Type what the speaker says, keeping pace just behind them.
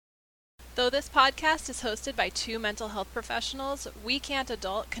Though this podcast is hosted by two mental health professionals, We Can't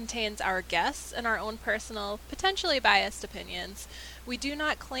Adult contains our guests and our own personal, potentially biased opinions. We do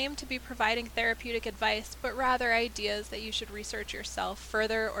not claim to be providing therapeutic advice, but rather ideas that you should research yourself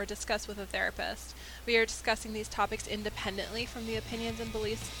further or discuss with a therapist. We are discussing these topics independently from the opinions and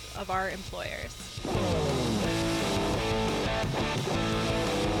beliefs of our employers.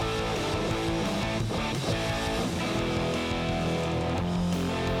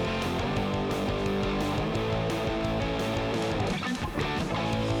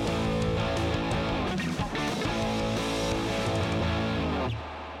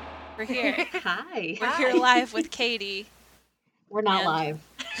 We're here. Hi. We're here live with Katie. We're not live.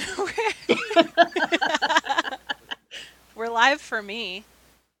 We're live for me.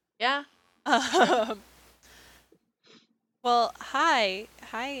 Yeah. Well, hi.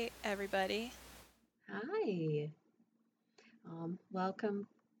 Hi, everybody. Hi. Welcome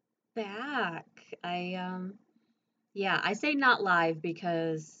back. I say not live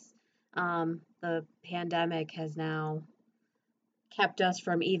because the pandemic has now kept us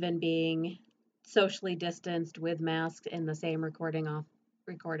from even being socially distanced with masks in the same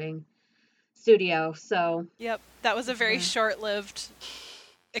recording studio. So Yep, that was a very short-lived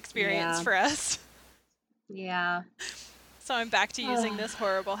experience for us. Yeah. So I'm back to using this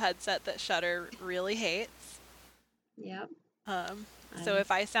horrible headset that Shudder really hates. Yep. So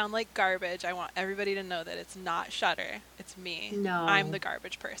if I sound like garbage, I want everybody to know that it's not Shudder, it's me. No. I'm the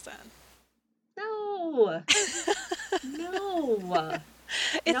garbage person. No. No.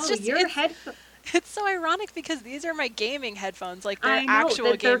 It's just your headphones. It's so ironic because these are my gaming headphones, like they're I know,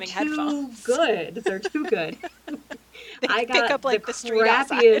 actual gaming they're headphones. Too good. They're too good. I got pick up like the street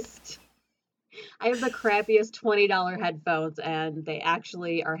crappiest. I have the crappiest $20 headphones, and they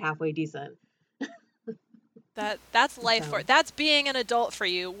actually are halfway decent. That's life for that's being an adult for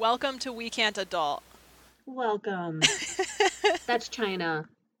you. Welcome to We Can't Adult. Welcome. That's China.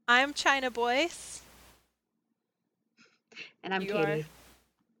 I'm China Boyce. And I'm you Katie. Are.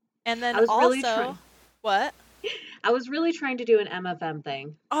 And then what? I was really trying to do an MFM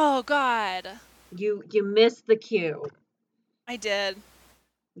thing. Oh God. You missed the cue. I did.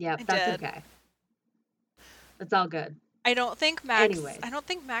 Yeah, that's okay. It's all good. I don't think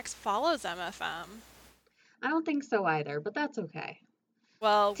Max follows MFM. I don't think so either, but that's okay.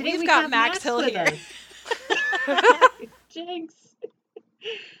 Well, today we've got Max Hill here. Jinx.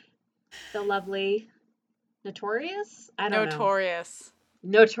 The lovely Notorious? I don't know. Notorious.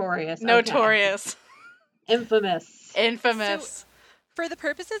 Notorious. Infamous. So, for the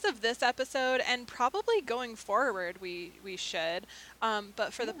purposes of this episode, and probably going forward, we should.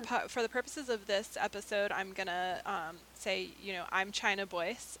 But for the purposes of this episode, I'm gonna say, I'm China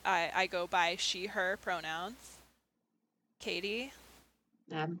Boyce. I go by she/her pronouns. Katie.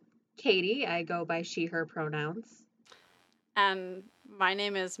 Katie. I go by she/her pronouns. And my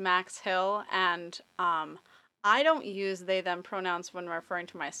name is Max Hill, and I don't use they/them pronouns when referring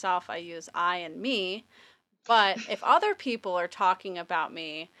to myself. I use I and me. But if other people are talking about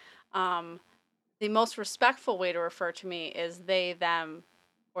me, the most respectful way to refer to me is they, them,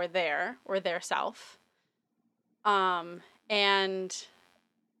 or their self. And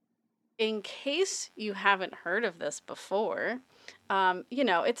in case you haven't heard of this before,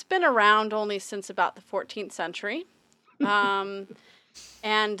 it's been around only since about the 14th century.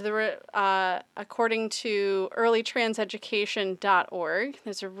 And according to earlytranseducation.org,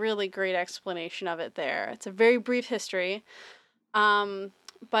 there's a really great explanation of it there. It's a very brief history. And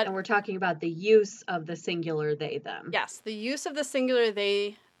we're talking about the use of the singular they, them. Yes, the use of the singular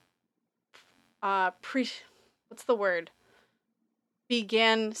they,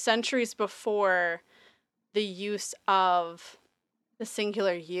 began centuries before the use of the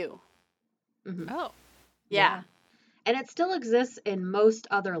singular you. Mm-hmm. Oh. Yeah. And it still exists in most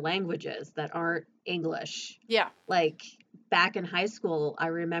other languages that aren't English. Yeah. Like back in high school, I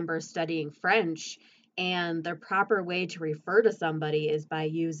remember studying French, and the proper way to refer to somebody is by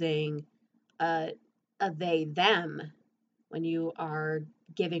using a they, them when you are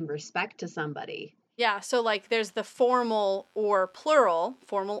giving respect to somebody. Yeah. So like there's the formal or plural,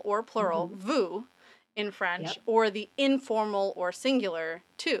 Mm-hmm. vous in French, Yep. or the informal or singular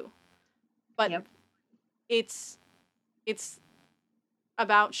tu. But it's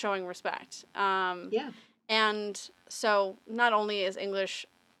about showing respect. And so not only is English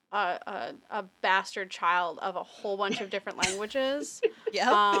a bastard child of a whole bunch of different languages,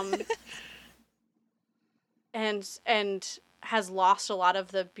 and has lost a lot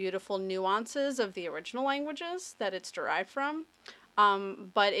of the beautiful nuances of the original languages that it's derived from,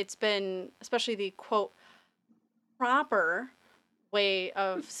 but it's been, especially the quote proper way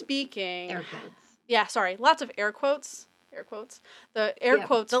of speaking. Air quotes. Yeah, sorry, lots of air quotes. Air quotes. The air Yep.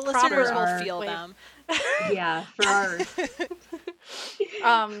 quotes. The listeners proper will feel way- them. Yeah, for ours.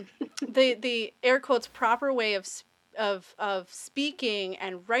 The air quotes proper way of speaking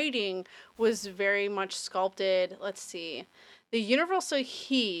and writing was very much sculpted. Let's see. The universal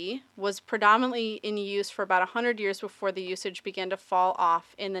he was predominantly in use for about 100 years before the usage began to fall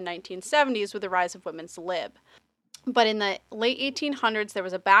off in the 1970s with the rise of women's lib. But in the late 1800s, there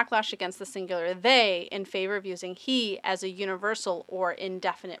was a backlash against the singular they in favor of using he as a universal or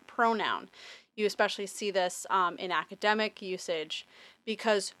indefinite pronoun. You especially see this in academic usage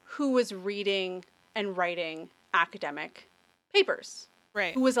because who was reading and writing academic papers?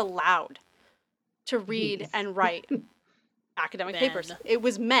 Right. Who was allowed to read Yes. and write academic papers? Men. It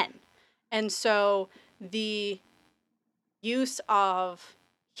was men. And so the use of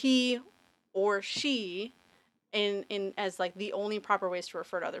he or she in as like the only proper ways to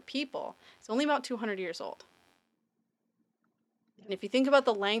refer to other people, it's only about 200 years old. And if you think about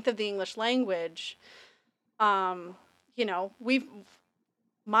the length of the English language, you know, we've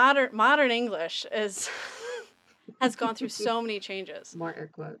modern English is has gone through so many changes. More air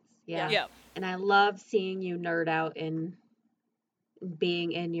quotes. Yeah. Yep. And I love seeing you nerd out in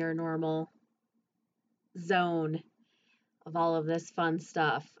being in your normal zone of all of this fun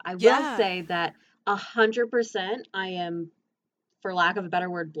stuff. I will Yeah. say that 100% I am, for lack of a better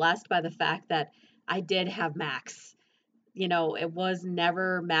word, blessed by the fact that I did have Max. You know, it was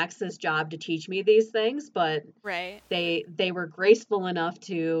never Max's job to teach me these things, but Right. they were graceful enough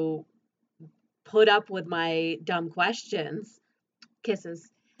to put up with my dumb questions.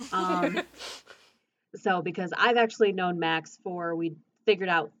 Kisses. So because I've actually known Max for, we figured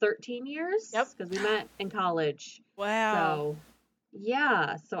out 13 years Yep. because we met in college. Wow. So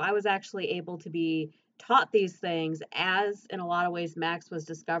yeah, so I was actually able to be taught these things as in a lot of ways Max was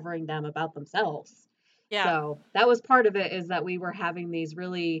discovering them about themselves. Yeah. So that was part of it, is that we were having these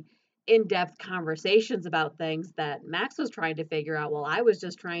really in-depth conversations about things that Max was trying to figure out while I was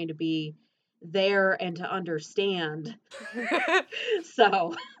just trying to be there and to understand.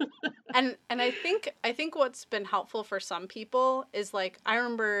 So and I think what's been helpful for some people is like I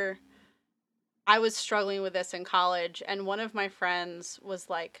remember I was struggling with this in college and one of my friends was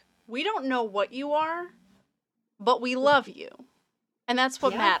like, "We don't know what you are, but we love you." And that's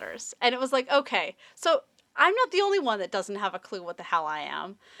what Yeah. matters. And it was like, okay, so I'm not the only one that doesn't have a clue what the hell I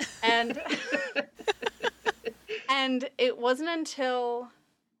am. And and it wasn't until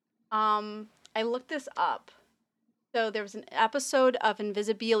I looked this up. So there was an episode of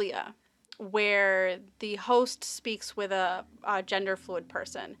Invisibilia where the host speaks with a gender fluid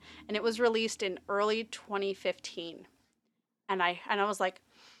person, and it was released in early 2015. And I was like,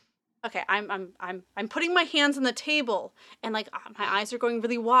 okay, I'm putting my hands on the table, and like my eyes are going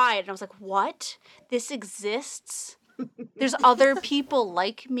really wide, and I was like, what? This exists? There's other people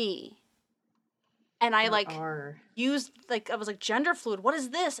like me. And I there like are. used like I was like gender fluid. What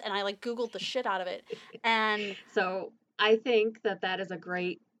is this? And I like Googled the shit out of it. And So I think that that is a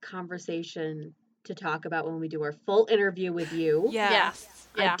great conversation to talk about when we do our full interview with you. Yes.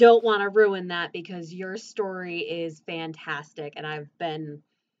 yeah, I don't want to ruin that because your story is fantastic, and I've been,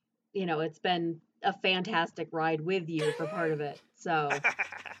 you know, it's been a fantastic ride with you for part of it. So,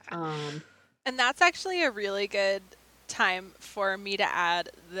 And that's actually a really good time for me to add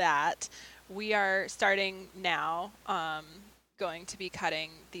that we are starting now going to be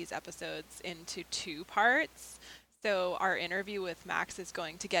cutting these episodes into 2 parts. So our interview with Max is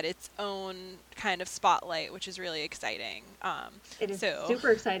going to get its own kind of spotlight, which is really exciting. it is So-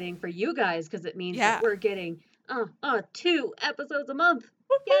 super exciting for you guys because it means Yeah. that we're getting 2 episodes a month.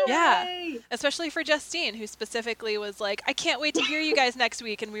 Yeah. Yay! Especially for Justine, who specifically was like, I can't wait to hear you guys next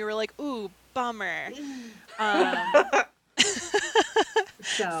week. And we were like, ooh, bummer.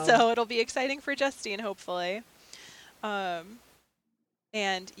 So it'll be exciting for Justine, hopefully.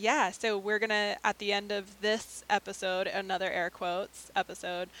 And yeah, so we're going to, at the end of this episode, another air quotes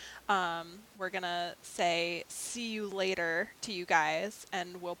episode, we're going to say, see you later to you guys,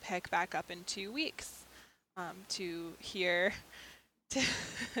 and we'll pick back up in 2 weeks to hear.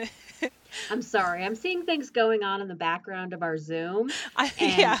 I'm sorry. I'm seeing things going on in the background of our Zoom, and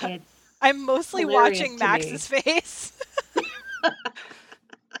Yeah, it's I'm mostly hilarious watching to me. Max's face.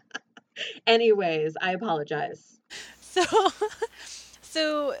 Anyways, I apologize.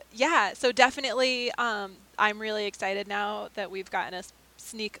 So yeah, so definitely I'm really excited now that we've gotten a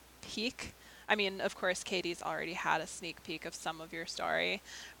sneak peek. I mean, of course, Katie's already had a sneak peek of some of your story,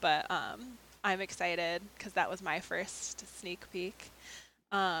 but I'm excited because that was my first sneak peek.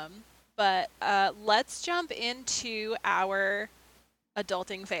 But let's jump into our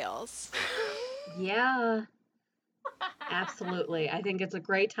adulting fails. Yeah, absolutely. I think it's a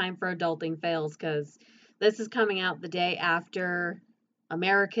great time for adulting fails because this is coming out the day after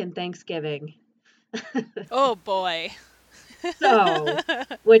American Thanksgiving. Oh boy. So,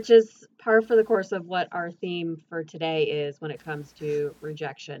 which is par for the course of what our theme for today is when it comes to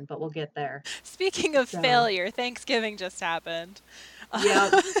rejection, but we'll get there. Speaking of So, failure, Thanksgiving just happened.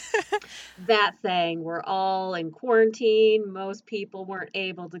 yep, that thing. We're all in quarantine. Most people weren't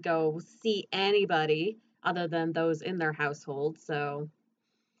able to go see anybody other than those in their household. So,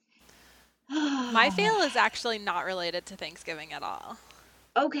 My fail is actually not related to Thanksgiving at all.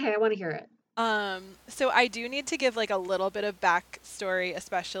 okay, I want to hear it. So I do need to give like a little bit of backstory,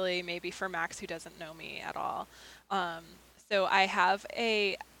 especially maybe for Max who doesn't know me at all. Um, so I have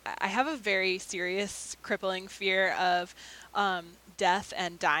a very serious crippling fear of death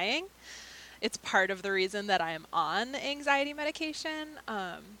and dying. It's part of the reason that I am on anxiety medication,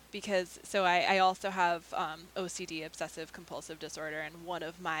 because I also have OCD, obsessive compulsive disorder, and one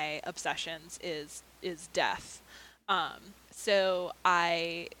of my obsessions is death. So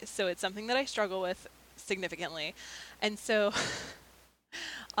it's something that I struggle with significantly, and so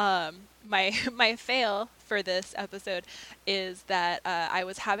my fail for this episode is that I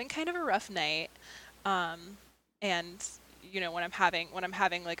was having kind of a rough night, and when I'm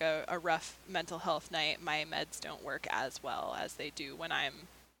having like a rough mental health night, my meds don't work as well as they do when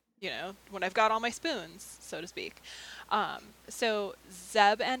when I've got all my spoons, so to speak. So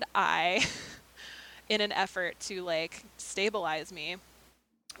Zeb and I, in an effort to like stabilize me,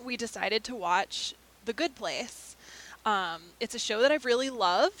 we decided to watch The Good Place. It's a show that I've really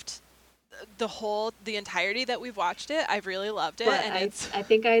loved. The entirety that we've watched it, I've really loved it, But and I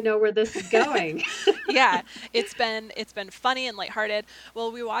think I know where this is going. yeah, it's been funny and lighthearted.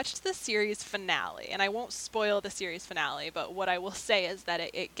 Well, we watched the series finale, and I won't spoil the series finale, but what I will say is that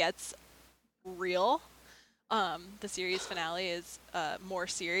it gets real. The series finale is more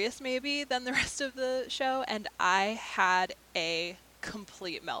serious maybe than the rest of the show, and I had a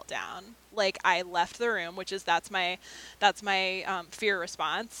complete meltdown. Like I left the room, that's my fear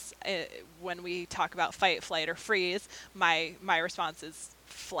response. When we talk about fight, flight, or freeze, my response is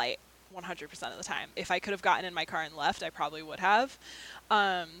flight 100% of the time. If I could have gotten in my car and left, I probably would have.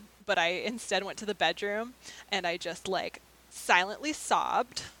 But I instead went to the bedroom and I just like silently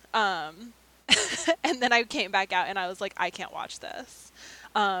sobbed. And then I came back out and I was like, I can't watch this.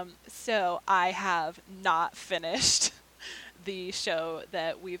 So I have not finished the show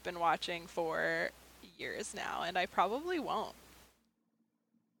that we've been watching for years now, and I probably won't.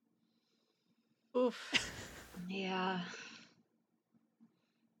 Oof. Yeah.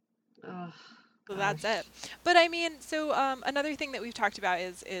 Oh, So gosh. that's it. But I mean, so another thing that we've talked about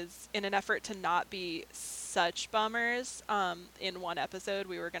is in an effort to not be such bummers, in one episode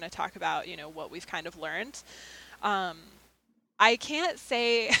we were going to talk about, what we've kind of learned. I can't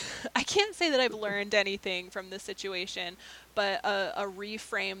say I can't say that I've learned anything from this situation, but a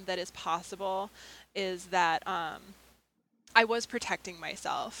reframe that is possible is that I was protecting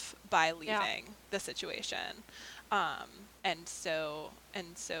myself by leaving the situation. And so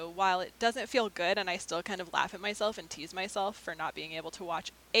while it doesn't feel good and I still kind of laugh at myself and tease myself for not being able to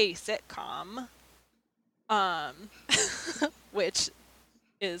watch a sitcom, which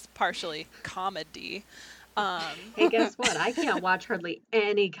is partially comedy. Hey, guess what? I can't watch hardly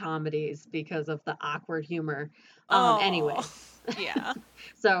any comedies because of the awkward humor. Anyway, Oh, yeah.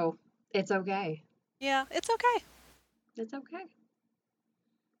 so it's okay. Yeah, it's okay. It's okay.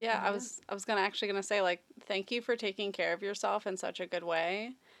 Yeah, Yeah. I was gonna say like thank you for taking care of yourself in such a good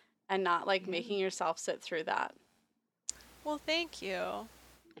way and not like Yeah. making yourself sit through that. Well, thank you.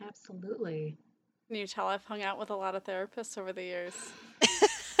 Absolutely. Can you tell I've hung out with a lot of therapists over the years?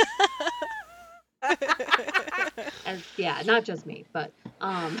 And yeah, not just me, but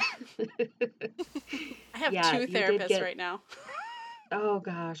I have yeah, two you did therapists get. right now. Oh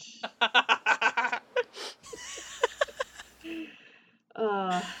gosh.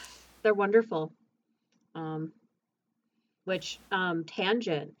 They're wonderful. Um, which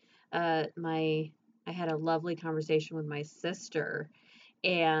tangent. I had a lovely conversation with my sister,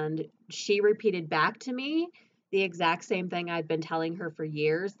 and she repeated back to me the exact same thing I'd been telling her for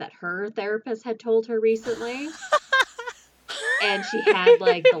years that her therapist had told her recently. And she had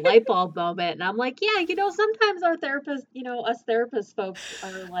like the light bulb moment, and I'm like, yeah, sometimes our therapists, us therapist folks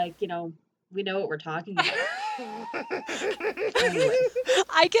are like, we know what we're talking about. Anyways,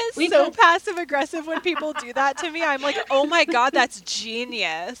 I get we've so had passive aggressive when people do that to me. I'm like, oh my God, that's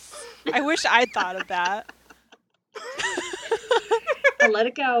genius. I wish I'd thought of that. I let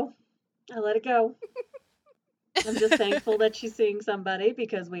it go. I let it go. I'm just thankful that she's seeing somebody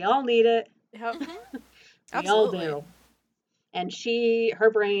because we all need it. Yep. We all Absolutely. do. And her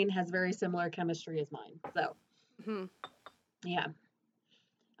brain has very similar chemistry as mine. So, hmm yeah.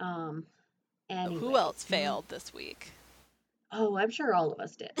 Um, So who anyways. else failed this week? Oh, I'm sure all of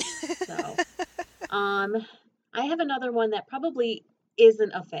us did. So, um, I have another one that probably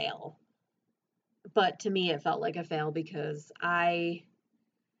isn't a fail, but to me it felt like a fail because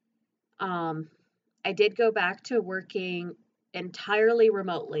um, I did go back to working entirely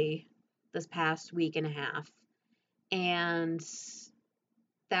remotely this past week and a half, and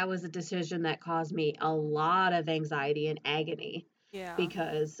that was a decision that caused me a lot of anxiety and agony Yeah.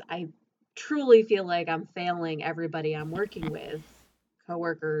 because I truly feel like I'm failing everybody I'm working with,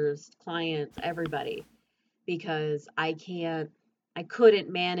 coworkers, clients, everybody, because I couldn't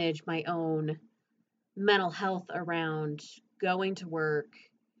manage my own mental health around going to work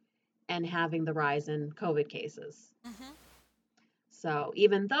and having the rise in COVID cases. Hmm. So,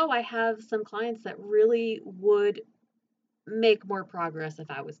 even though I have some clients that really would make more progress if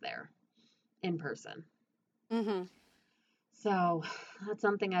I was there in person. hmm So, that's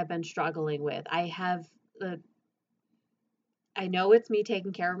something I've been struggling with. Uh, I know it's me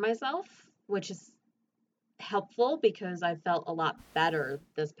taking care of myself, which is helpful because I felt a lot better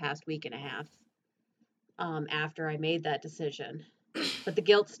this past week and a half after I made that decision. But the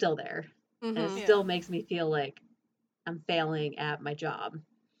guilt's still there, and it hmm Yeah. still makes me feel like I'm failing at my job.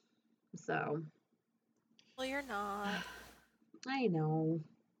 So, Well, you're not. I know.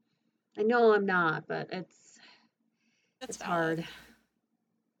 I know I'm not, but It's it's valid. hard.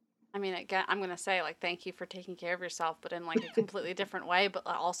 I mean, again, I'm gonna say like thank you for taking care of yourself, but in like a completely different way, but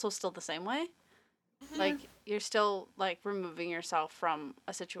also still the same way. Hmm. Yeah, Like you're still like removing yourself from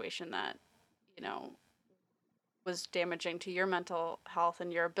a situation that you know was damaging to your mental health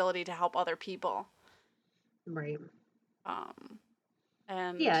and your ability to help other people. right. Um,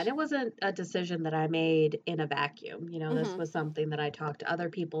 and Yeah, and it wasn't a decision that I made in a vacuum. This hmm was something that I talked to other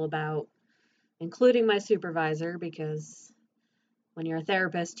people about, including my supervisor, because when you're a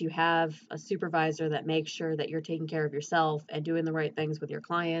therapist, you have a supervisor that makes sure that you're taking care of yourself and doing the right things with your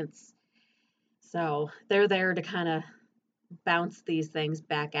clients. So they're there to kind of bounce these things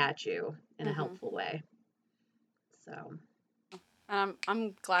back at you in a hmm helpful way. So, and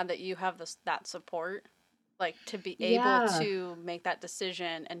I'm glad that you have that support, like to be able yeah, to make that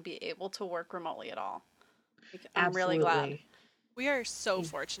decision and be able to work remotely at all. Like, I'm really glad. absolutely. We are so Yeah,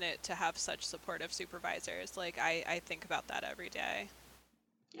 fortunate to have such supportive supervisors. Like, I think about that every day.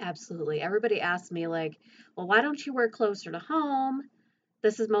 absolutely. Everybody asks me, like, well, why don't you work closer to home?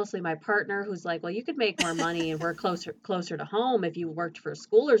 This is mostly my partner who's like, well, you could make more money and work closer to home if you worked for a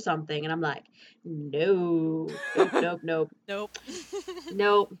school or something. And I'm like, no, nope, nope, nope, Nope.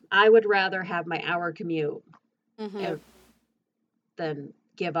 nope. I would rather have my hour commute hmm eh, Yep. than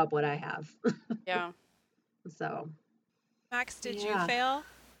give up what I have. Yeah. So, Max, did you yeah. fail?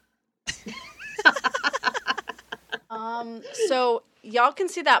 So y'all can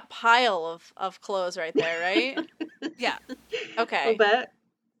see that pile of clothes right there, right? Yeah. I'll Okay. bet.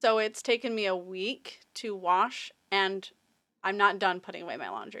 So it's taken me a week to wash, and I'm not done putting away my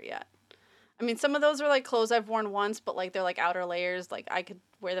laundry yet. I mean, some of those are like clothes I've worn once, but like they're like outer layers. Like I could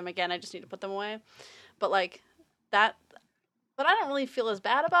wear them again. I just need to put them away. But like that, but I don't really feel as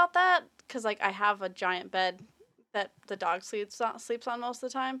bad about that because like I have a giant bed that the dog sleeps on most of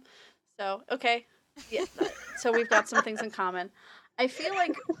the time. So okay, yeah. So we've got some things in common. I feel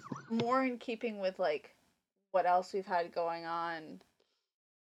like more in keeping with like what else we've had going on,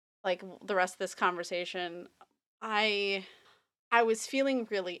 like the rest of this conversation. I I was feeling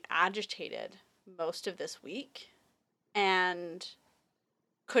really agitated most of this week and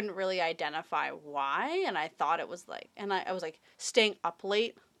couldn't really identify why. And I thought it was like, and I was like staying up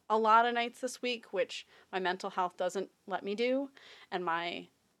late a lot of nights this week, which my mental health doesn't let me do. And my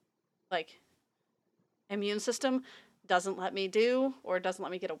like immune system doesn't let me do or doesn't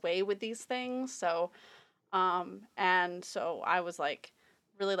let me get away with these things. And so I was like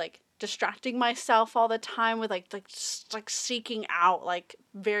really like distracting myself all the time with like just, like seeking out like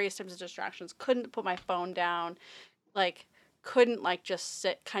various types of distractions. Couldn't put my phone down, like couldn't like just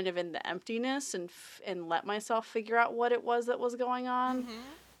sit kind of in the emptiness and let myself figure out what it was that was going on Mm-hmm.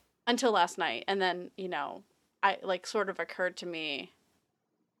 until last night. And then, I like sort of occurred to me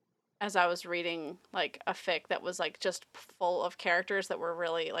as I was reading like a fic that was like just full of characters that were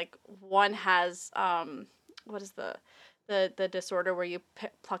really like one has what is the disorder where you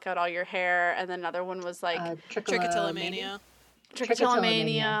pluck out all your hair, and then another one was like Trichotillomania. Trichotillomania.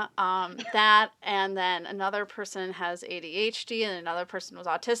 trichotillomania, that, and then another person has ADHD, and another person was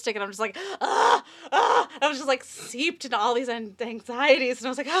autistic, and I'm just like, I was just like seeped into all these anxieties, and I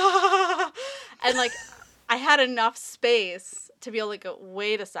was like, and like, I had enough space to be able to go,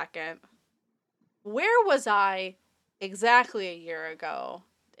 wait a second, where was I exactly a year ago?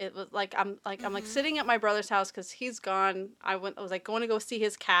 It was like I'm sitting at my brother's house because he's gone. I was like going to go see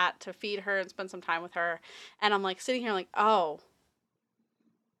his cat to feed her and spend some time with her, and I'm like sitting here like, oh,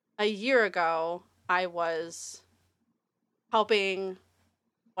 a year ago I was helping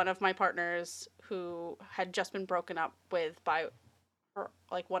one of my partners who had just been broken up with by her,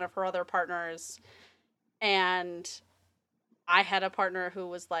 like one of her other partners, and I had a partner who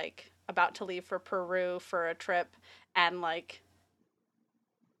was like about to leave for Peru for a trip, and like,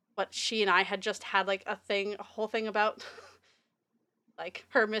 but she and I had just had like a whole thing about like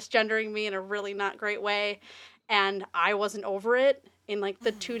her misgendering me in a really not great way, and I wasn't over it in like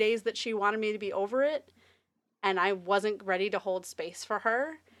the 2 days that she wanted me to be over it, and I wasn't ready to hold space for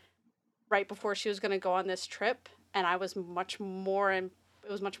her right before she was going to go on this trip, and I was much more it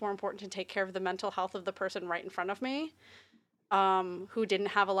was much more important to take care of the mental health of the person right in front of me, who didn't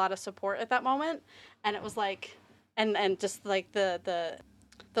have a lot of support at that moment, and it was like, and just like the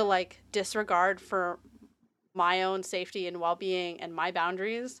like disregard for my own safety and well-being and my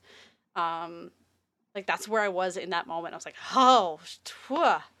boundaries, like that's where I was in that moment. I was like, oh,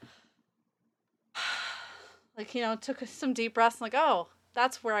 like, you know, took some deep breaths and like, oh,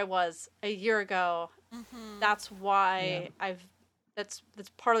 that's where I was a year ago. That's why that's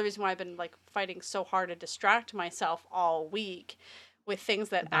part of the reason why I've been like fighting so hard to distract myself all week with things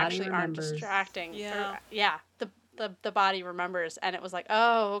that actually aren't distracting. The body remembers, and it was like,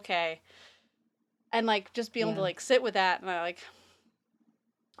 oh, okay. And like just being able to like sit with that, and I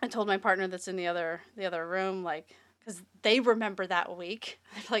told my partner that's in the other room, like, because they remember that week.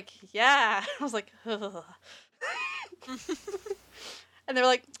 They're like, yeah. I was like, ugh. And they were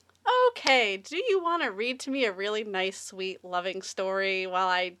like, okay, do you want to read to me a really nice, sweet, loving story while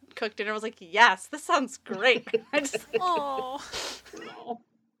I cook dinner? I was like, yes, this sounds great. I just, oh.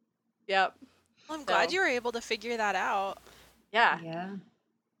 Yep. Well, I'm glad you were able to figure that out. Yeah. Yeah.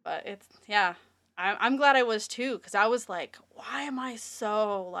 But it's, yeah. I'm glad I was too, because I was like, why am I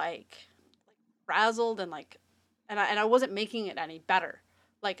so like frazzled and like, and I wasn't making it any better.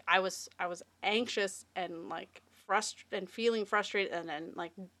 Like I was anxious and like frustrated and feeling frustrated, and then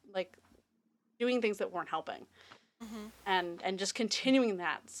like doing things that weren't helping, and just continuing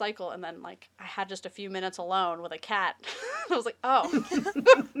that cycle. And then like I had just a few minutes alone with a cat. I was like, oh,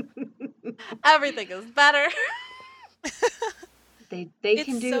 everything is better. They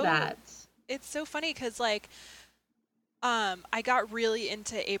can do that. It's so funny because like I got really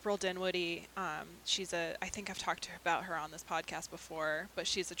into April Dinwiddie. She's I think I've talked about her on this podcast before, but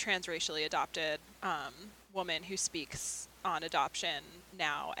she's a transracially adopted woman who speaks on adoption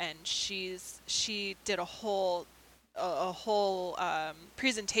now, and she did a whole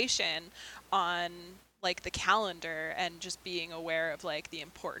presentation on like the calendar and just being aware of like the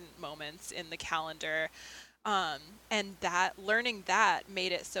important moments in the calendar. And that learning that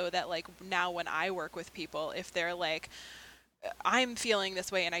made it so that like now when I work with people, if they're like, I'm feeling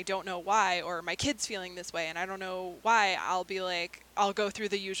this way and I don't know why, or my kid's feeling this way and I don't know why, I'll be like, I'll go through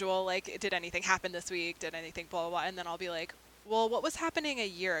the usual, like, did anything happen this week? Did anything blah, blah, blah. And then I'll be like, well, what was happening a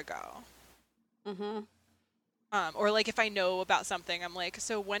year ago? Or like if I know about something, I'm like,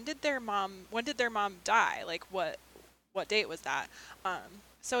 so when did their mom die? Like what date was that?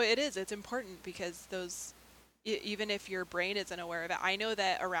 So it's important because those, even if your brain isn't aware of it, I know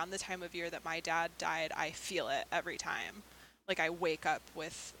that around the time of year that my dad died, I feel it every time. Like I wake up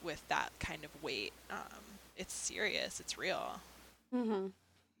with that kind of weight. It's serious. It's real.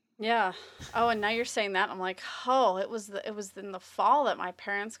 Yeah. Oh, and now you're saying that, I'm like, oh, it was in the fall that my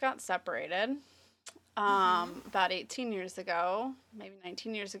parents got separated. About 18 years ago, maybe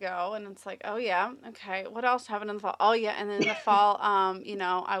 19 years ago. And it's like, oh yeah, okay, what else happened in the fall? Oh yeah, and then in the fall, you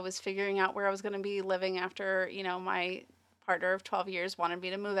know, I was figuring out where I was going to be living after, you know, my partner of 12 years wanted me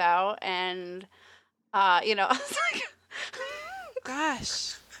to move out, and, you know, I was like,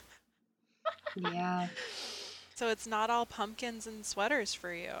 gosh. Yeah. So it's not all pumpkins and sweaters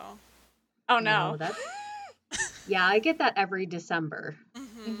for you. Oh no. Yeah, I get that every December.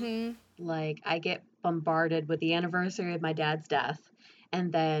 Like I get bombarded with the anniversary of my dad's death,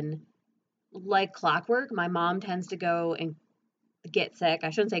 and then like clockwork, my mom tends to go and get sick.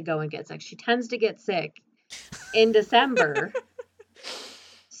 I shouldn't say go and get sick. She tends to get sick in December.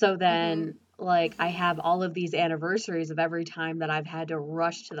 So then like I have all of these anniversaries of every time that I've had to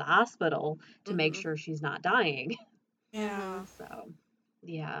rush to the hospital to make sure she's not dying. Yeah. So,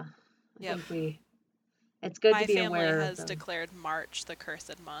 yeah, I Yep. think it's good to My be family aware of has them. declared March the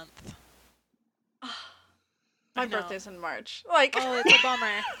cursed month. My I know. birthday's in March. Like, Oh, it's a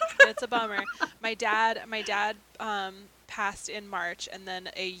bummer. It's a bummer. My dad passed in March, and then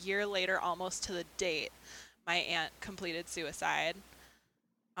a year later, almost to the date, my aunt completed suicide.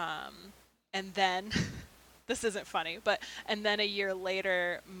 Um, and then this isn't funny, but and then a year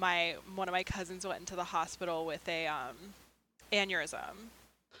later, my one of my cousins went into the hospital with a aneurysm,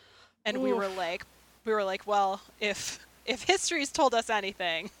 and oof. we were like, well, if history's told us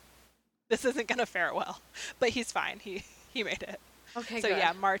anything, this isn't gonna fare well. But he's fine. He made it. Okay, So good.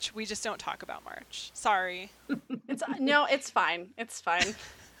 yeah, March. We just don't talk about March. Sorry. It's no, it's fine. It's fine.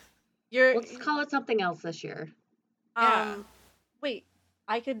 You're Let's call it something else this year. Yeah. um wait,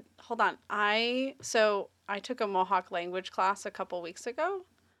 I could hold on. I took a Mohawk language class a couple weeks ago.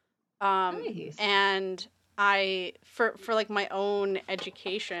 Nice. And I for like my own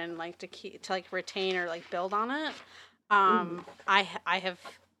education, like to like retain or like build on it. Mm. I have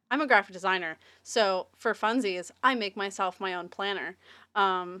I'm a graphic designer, so for funsies, I make myself my own planner.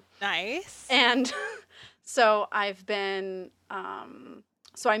 Um, Nice. and so I've been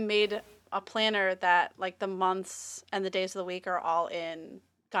so I made a planner that like the months and the days of the week are all in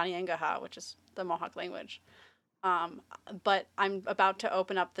Kanien'kehá:ka, which is the Mohawk language. Um, but I'm about to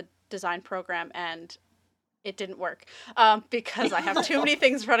open up the design program and it didn't work because I have too many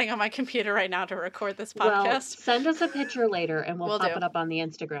things running on my computer right now to record this Well, podcast. send us a picture later and we'll Will pop do. it up on the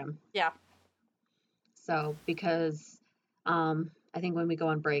Instagram. Yeah. So, because I think when we go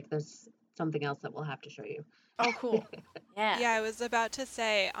on break, there's something else that we'll have to show you. Oh, cool. Yeah. Yeah, I was about to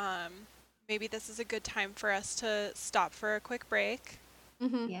say, maybe this is a good time for us to stop for a quick break.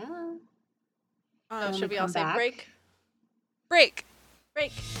 Mm-hmm. Yeah. So And when should we we all come say back, break? Break.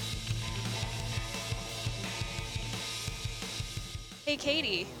 Break. Hey,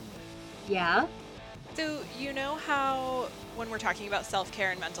 Katie. yeah, So you know how when we're talking about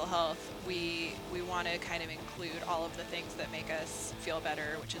self-care and mental health, we want to kind of include all of the things that make us feel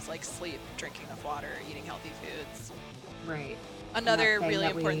better, which is like sleep, drinking enough water, eating healthy foods. right. And Another that thing really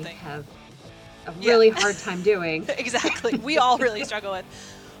that important we thing. have a Yeah. really hard time doing. Exactly. We all really struggle with.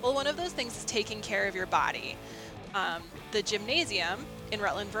 Well, one of those things is taking care of your body. The gymnasium in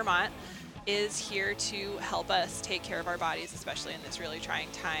Rutland, Vermont, is here to help us take care of our bodies, especially in this really trying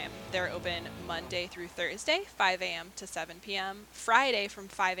time. They're open Monday through Thursday, 5 a.m. to 7 p.m., Friday from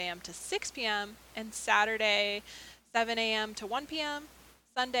 5 a.m. to 6 p.m., and Saturday, 7 a.m. to 1 p.m.,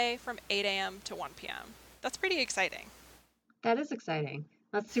 Sunday from 8 a.m. to 1 p.m. That's pretty exciting. That is exciting.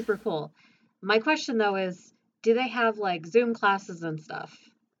 That's super cool. My question though is, do they have like Zoom classes and stuff?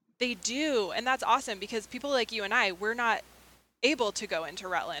 They do, and that's awesome because people like you and I, we're not able to go into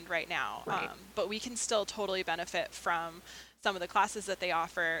Rutland right now, Right. but we can still totally benefit from some of the classes that they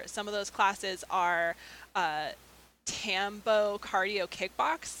offer. Some of those classes are Tambo Cardio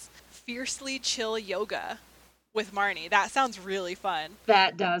Kickbox, Fiercely Chill Yoga with Marnie. That sounds really fun.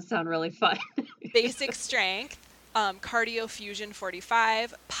 That does sound really fun. Basic Strength, Cardio Fusion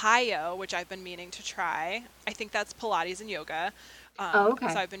 45, Pyo, which I've been meaning to try. I think that's Pilates and yoga. Oh, okay.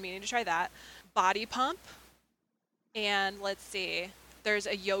 So I've been meaning to try that. Body Pump, and let's see. There's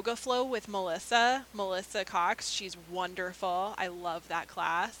a yoga flow with Melissa Cox. She's wonderful. I love that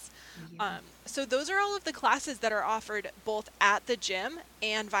class. Yeah. So those are all of the classes that are offered both at the gym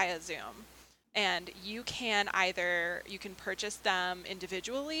and via Zoom. And you can purchase them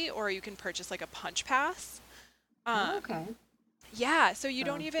individually or you can purchase like a punch pass. Oh, okay. Yeah, so you So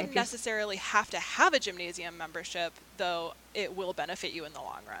don't even if you're necessarily have to have a gymnasium membership, though it will benefit you in the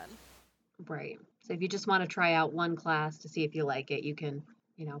long run. right. So if you just want to try out one class to see if you like it, you can,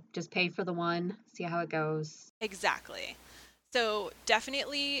 just pay for the one, see how it goes. Exactly. So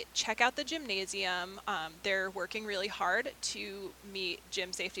definitely check out the gymnasium. They're working really hard to meet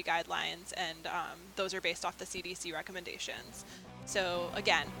gym safety guidelines, and those are based off the CDC recommendations. So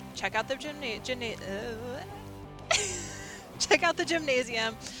again, check out the check out the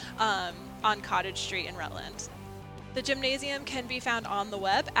gymnasium on Cottage Street in Rutland. The gymnasium can be found on the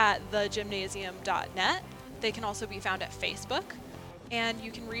web at thegymnasium.net. They can also be found at Facebook, and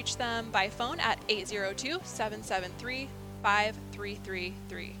you can reach them by phone at 802-773-5333.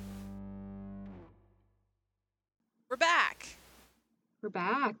 We're back. We're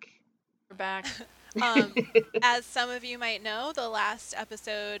back. We're back. As some of you might know, the last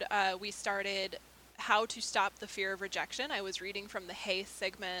episode we started how to stop the fear of rejection. I was reading from the Hey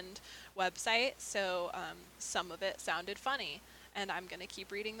Sigmund website, so some of it sounded funny, and I'm going to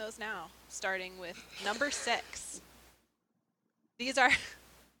keep reading those now, starting with number 6. These are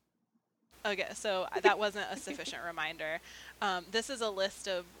Okay, so that wasn't a sufficient reminder. This is a list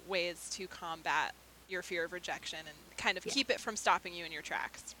of ways to combat your fear of rejection and kind of Yeah. keep it from stopping you in your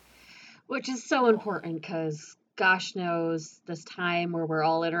tracks. Which is so important because gosh knows this time where we're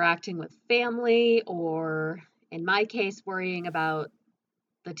all interacting with family, or in my case, worrying about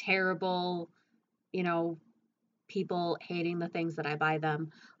the terrible, you know, people hating the things that I buy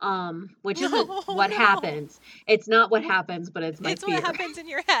them, which isn't Oh, what no. happens. It's not what happens, but it's my It's what fear. happens in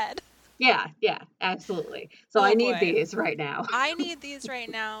your head. Yeah, absolutely. So I Oh, need boy. these right now. I need these right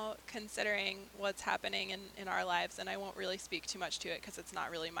now, considering what's happening in our lives, and I won't really speak too much to it because it's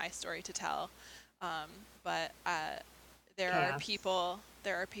not really my story to tell. But Chaos. there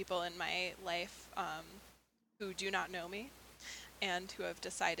are people in my life who do not know me and who have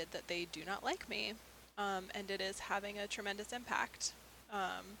decided that they do not like me, and it is having a tremendous impact.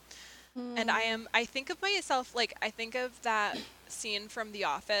 And I think of myself, like, I think of that scene from The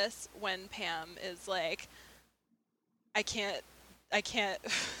Office when Pam is like, I can't, I can't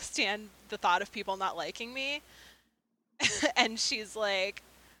stand the thought of people not liking me. And she's like,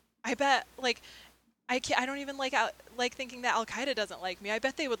 I bet, like, I don't even like thinking that Al Qaeda doesn't like me. I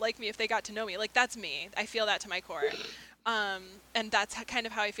bet they would like me if they got to know me. Like, that's me. I feel that to my core. And that's kind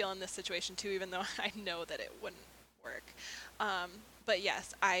of how I feel in this situation too, even though I know that it wouldn't work. But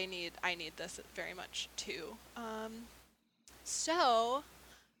yes, I need this very much too. So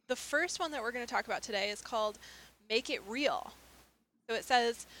the first one that we're going to talk about today is called Make It Real. So it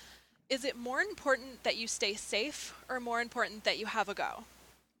says, is it more important that you stay safe or more important that you have a go?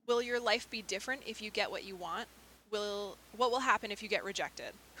 Will your life be different if you get what you want? What will happen if you get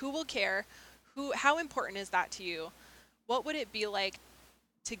rejected? Who will care? How important is that to you? What would it be like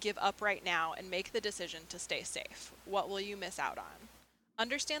to give up right now and make the decision to stay safe? What will you miss out on?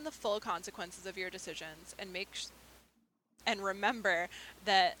 Understand the full consequences of your decisions and remember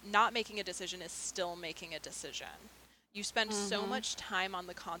that not making a decision is still making a decision. You spend so much time on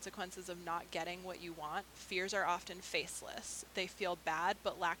the consequences of not getting what you want. Fears are often faceless. They feel bad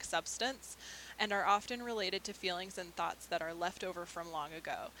but lack substance and are often related to feelings and thoughts that are left over from long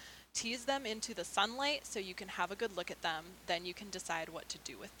ago. Tease them into the sunlight so you can have a good look at them. Then you can decide what to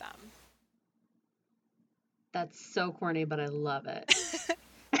do with them. That's so corny, but I love it.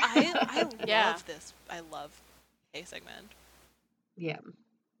 I Yeah. love this. I love A segment. Yeah.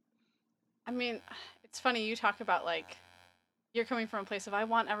 I mean, it's funny you talk about like you're coming from a place of I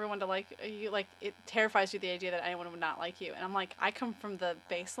want everyone to like you, like it terrifies you the idea that anyone would not like you, and I'm like I come from the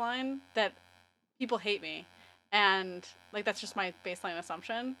baseline that people hate me, and like that's just my baseline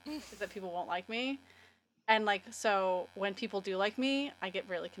assumption is that people won't like me, and like so when people do like me, I get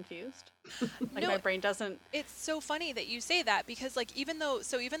really confused. Like No, my brain doesn't. it's so funny that you say that because like even though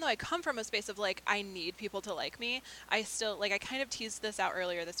I come from a space of like I need people to like me, I still like I kind of teased this out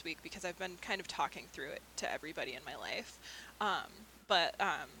earlier this week because I've been kind of talking through it to everybody in my life.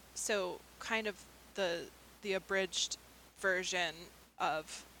 So kind of the abridged version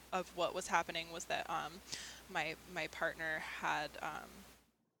of what was happening was that my partner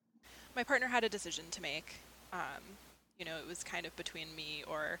had a decision to make. It was kind of between me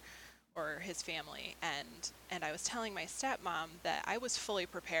or his family, and I was telling my stepmom that I was fully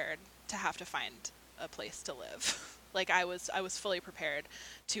prepared to have to find a place to live. Like I was fully prepared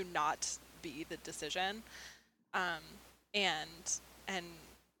to not be the decision. And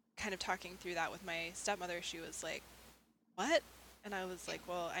kind of talking through that with my stepmother, she was like, "What?" And I was like,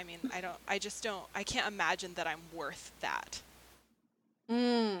 "Well, I mean, I can't imagine that I'm worth that."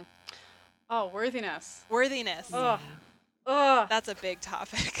 Mm. Oh, worthiness. Worthiness. Yeah. Ugh. That's a big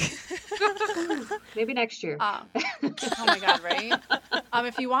topic. Maybe next year. Oh my god, right?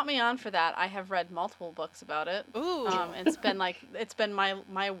 If you want me on for that, I have read multiple books about it. Ooh. It's been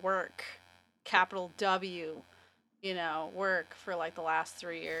my work, capital W, work for like the last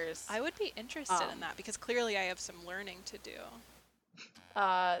 3 years. I would be interested in that because clearly I have some learning to do.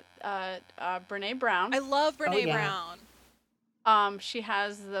 Brene Brown. I love Brene yeah. Brown. She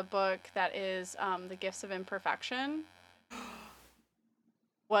has the book that is The Gifts of Imperfection.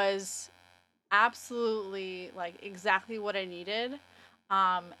 Was absolutely like exactly what I needed.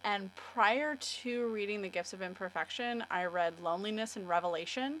 And prior to reading The Gifts of Imperfection, I read Loneliness and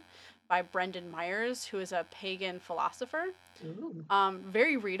Revelation by Brendan Myers, who is a pagan philosopher. Ooh.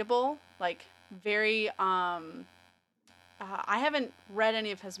 Very readable, like very. I haven't read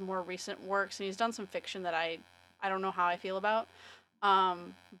any of his more recent works, and he's done some fiction that I don't know how I feel about.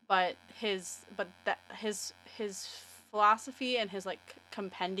 But his philosophy and his like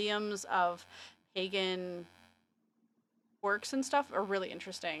compendiums of pagan works and stuff are really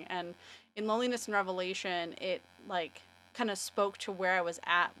interesting. And in Loneliness and Revelation, it like kind of spoke to where I was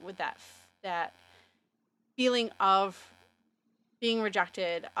at with that that feeling of being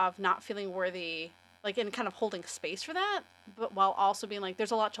rejected, of not feeling worthy, like, and kind of holding space for that, but while also being like,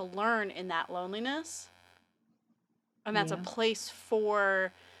 there's a lot to learn in that loneliness. And that's a Yeah. place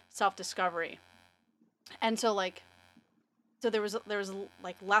for self-discovery. And so, like, so there was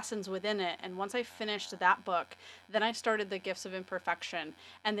like lessons within it. And once I finished that book, then I started The Gifts of Imperfection.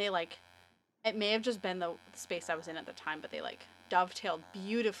 And they, like, it may have just been the space I was in at the time, but they, like, dovetailed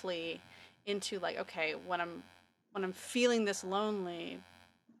beautifully into, like, okay, when I'm feeling this lonely,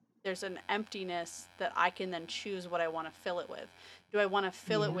 there's an emptiness that I can then choose what I want to fill it with. Do I want to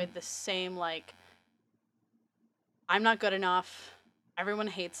fill it with the same, like, I'm not good enough, everyone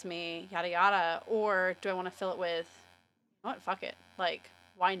hates me, yada yada, or do I want to fill it with, you know what, fuck it, like,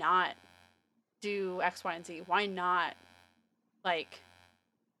 why not do X, Y, and Z? Why not, like,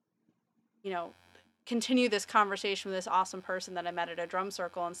 you know, continue this conversation with this awesome person that I met at a drum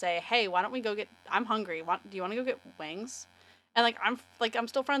circle and say, hey, why don't we go get, I'm hungry, do you want to go get wings? And, like, I'm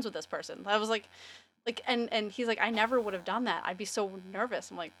still friends with this person. I was like, and he's like, I never would have done that. I'd be so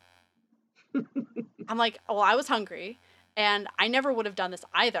nervous. I'm like, well, I was hungry and I never would have done this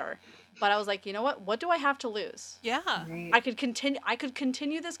either. But I was like, you know what do I have to lose? Yeah. Right. I could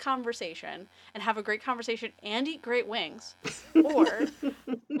continue this conversation and have a great conversation and eat great wings. Or,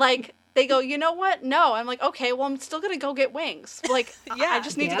 like, they go, you know what? No. I'm like, okay, well, I'm still going to go get wings. Like, Yeah. I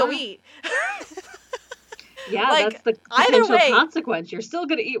just need to go eat. Yeah, Like, that's the either potential way- consequence. You're still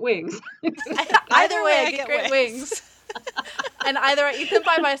gonna eat wings. Either way, I get great wings. And either I eat them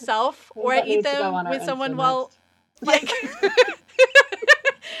by myself or I That eat needs to go them on our with someone Insta while, next. like,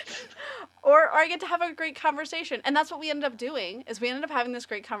 or I get to have a great conversation. And that's what we ended up doing, is we ended up having this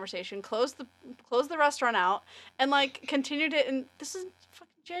great conversation, close the restaurant out, and, like, continued it. And this is fucking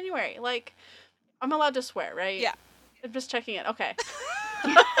January. Like, I'm allowed to swear, right? Yeah. I'm just checking it. Okay.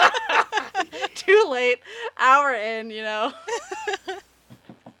 Too late. Hour in, you know.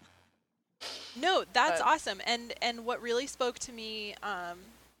 No, that's But- awesome. And what really spoke to me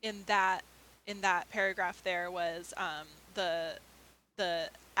in that paragraph there was the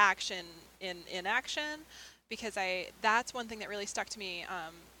action in action, because that's one thing that really stuck to me.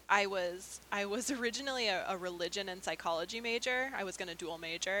 I was originally a religion and psychology major. I was going to dual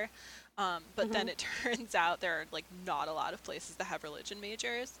major. But then it turns out there are, like, not a lot of places that have religion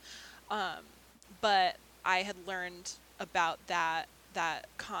majors. But I had learned about that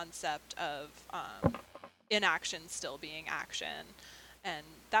concept of inaction still being action. And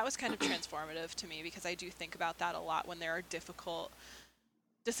that was kind of transformative to me, because I do think about that a lot when there are difficult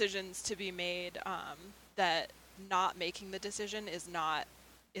decisions to be made, that not making the decision it's not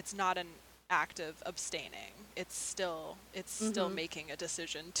an act of abstaining. It's still making a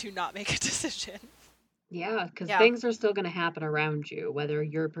decision to not make a decision. Yeah, because Yeah. things are still gonna happen around you, whether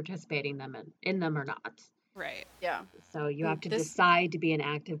you're participating in them or not. Right. Yeah. So you have to This- decide to be an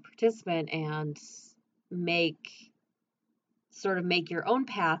active participant and make your own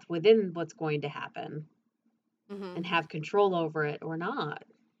path within what's going to happen Mm-hmm. and have control over it or not.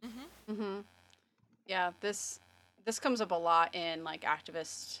 Mm-hmm. Mm-hmm. Yeah, this comes up a lot in, like,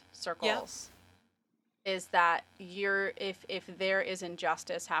 activist circles. Is that if there is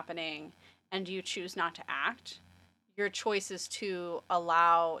injustice happening and you choose not to act, your choice is to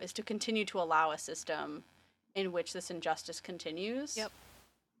continue to allow a system in which this injustice continues. Yep.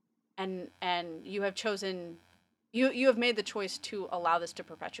 And you have chosen, you have made the choice to allow this to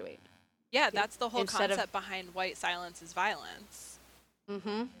perpetuate. Yeah, that's the whole Instead of- concept behind white silence is violence.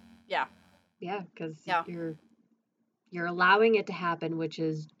 Mm-hmm. Yeah. Yeah, because Yeah. you're allowing it to happen, which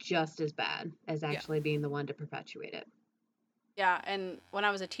is just as bad as actually being the one to perpetuate it. Yeah, and when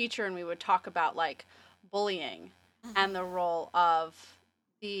I was a teacher and we would talk about, like, bullying Mhm. and the role of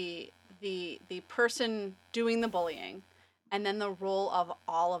the person doing the bullying, and then the role of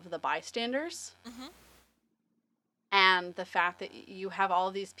all of the bystanders, Mhm. and the fact that you have all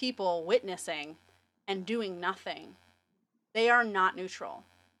of these people witnessing and doing nothing. They are not neutral.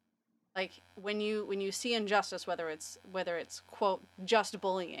 Like, when you see injustice, whether it's quote just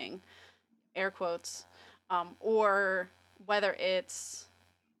bullying, air quotes, or whether it's,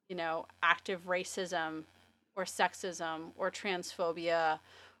 you know, active racism or sexism or transphobia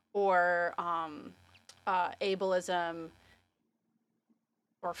or ableism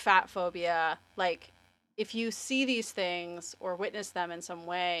or fat phobia, like, if you see these things or witness them in some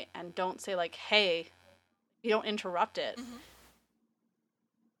way and don't say, like, hey, you don't interrupt it, Mhm.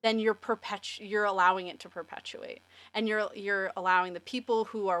 then you're allowing it to perpetuate, and you're allowing the people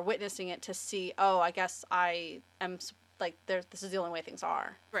who are witnessing it to see, oh, I guess I am, like, this is the only way things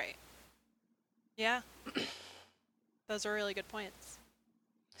are. Right. Yeah. Those are really good points.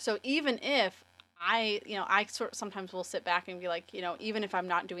 So even if I sometimes will sit back and be like, even if I'm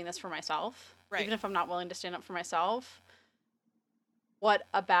not doing this for myself, Right. even if I'm not willing to stand up for myself, what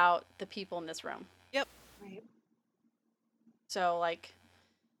about the people in this room? Yep. Right. So, like,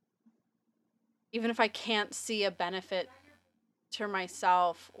 even if I can't see a benefit to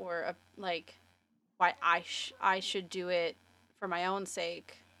myself or like why I should do it for my own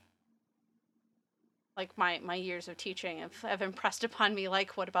sake, like my years of teaching have impressed upon me,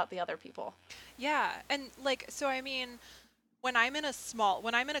 like, what about the other people? Yeah. And like, so I mean, when I'm in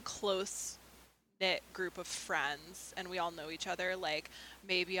a close knit group of friends and we all know each other, like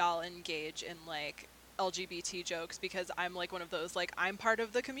maybe I'll engage in like LGBT jokes because I'm like one of those, like, I'm part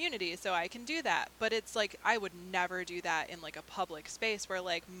of the community, so I can do that. But it's like I would never do that in like a public space where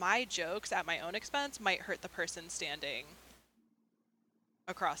like my jokes at my own expense might hurt the person standing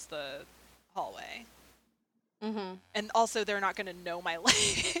across the hallway. Mm-hmm. And also they're not going to know my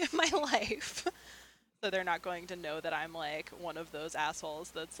life. So they're not going to know that I'm like one of those assholes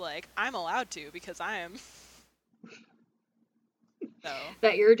that's like, I'm allowed to because I am. So,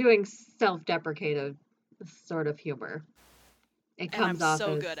 That you're doing self-deprecative sort of humor. It and I'm comes off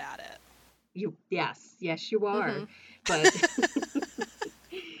so as good at it. yes, you are. Mm-hmm. But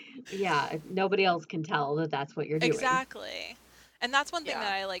yeah, nobody else can tell that that's what you're doing. Exactly. And that's one thing Yeah.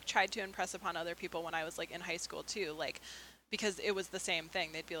 that I like tried to impress upon other people when I was like in high school too, like because it was the same thing.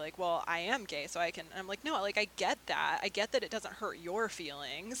 They'd be like, "Well, I am gay, so I can." I'm like, "No, like I get that. I get that it doesn't hurt your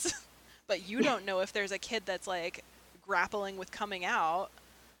feelings." But you don't know if there's a kid that's like grappling with coming out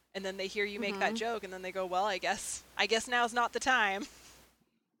and then they hear you make that Mm-hmm. joke and then they go, "Well, I guess now's not the time."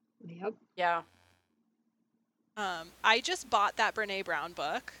 Yep. Yeah. I just bought that Brené Brown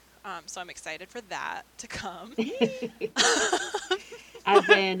book. So I'm excited for that to come.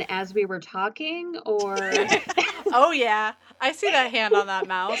 As we were talking, or Oh yeah, I see that hand on that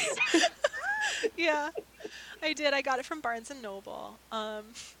mouse. Yeah, I did. I got it from Barnes and Noble.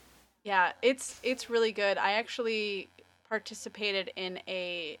 Yeah, it's really good. I actually participated in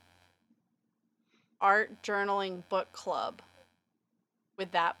a art journaling book club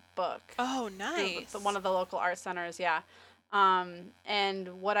with that book. Oh, Through nice. one of the local art centers, yeah.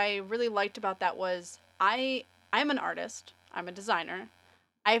 And what I really liked about that was I'm an artist. I'm a designer.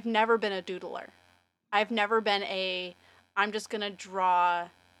 I've never been a doodler. I've never been I'm just gonna draw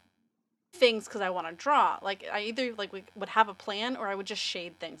things because I want to draw. Like I either like would have a plan or I would just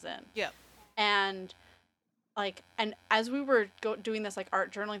shade things in. Yep. And and as we were doing this like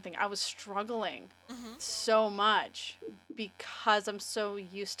art journaling thing, I was struggling Mm-hmm. so much because I'm so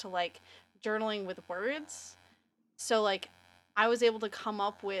used to like journaling with words. So like I was able to come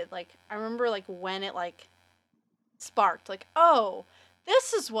up with like I remember like when it like sparked like, oh,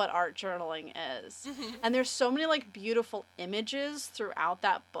 this is what art journaling is. Mm-hmm. And there's so many like beautiful images throughout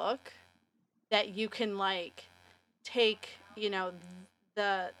that book that you can like take,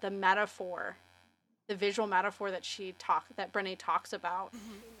 the metaphor, the visual metaphor that that Brené talks about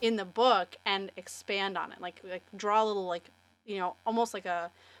Mm-hmm. in the book and expand on it. Like draw a little like, almost like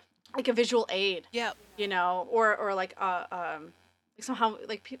a visual aid, Yep. or like somehow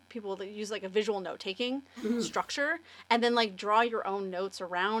like people that use like a visual note taking Mhm. structure and then like draw your own notes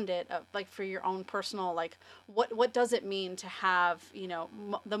around it like for your own personal like what does it mean to have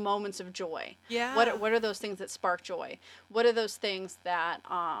the moments of joy. Yeah. What are those things that spark joy? What are those things that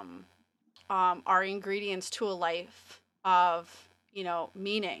are ingredients to a life of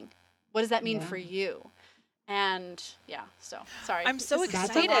meaning? What does that mean Yeah. for you? And yeah, so sorry. I'm so This is-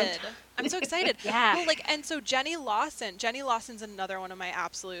 That's a lot. excited. I'm so excited. Yeah. Well, like, and so Jenny Lawson's another one of my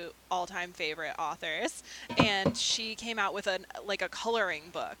absolute all-time favorite authors, and she came out with a coloring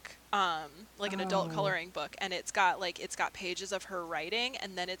book, like an adult Oh. coloring book, and it's got pages of her writing,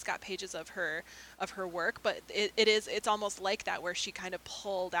 and then it's got pages of her work, but it's almost like that where she kind of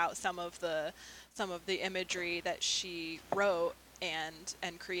pulled out some of the imagery that she wrote and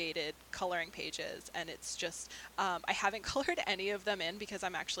created coloring pages, and it's just I haven't colored any of them in because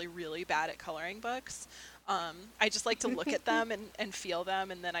I'm actually really bad at coloring books. I just like to look at them and feel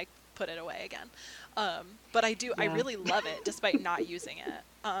them, and then I put it away again. But I Yeah. really love it despite not using it.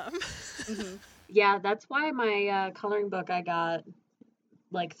 Mhm. Yeah, that's why my coloring book I got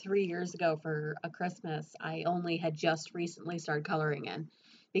like 3 years ago for a Christmas, I only had just recently started coloring in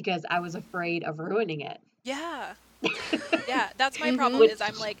because I was afraid of ruining it. Yeah. Yeah, that's my Mhm. problem is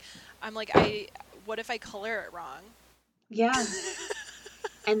I'm like what if I color it wrong? Yeah.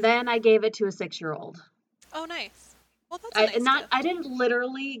 And then I gave it to a 6-year-old. Oh, nice. Well, that's a nice gift. I didn't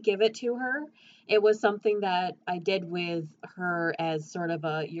literally give it to her it was something that I did with her as sort of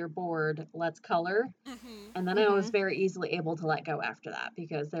a you're bored, let's color. Mm-hmm. And then I was Mm-hmm. very easily able to let go after that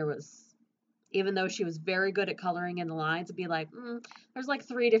because there was, even though she was very good at coloring in the lines, it'd be like, there's like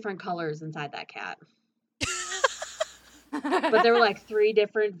 3 different colors inside that cat. But there were like 3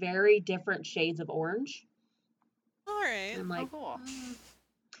 different, very different shades of orange. All right. And I'm Oh, like, cool.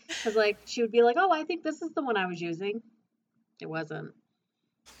 because like she would be like, oh, I think this is the one I was using. It wasn't.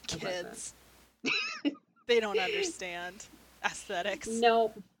 It wasn't. Kids. They don't understand aesthetics.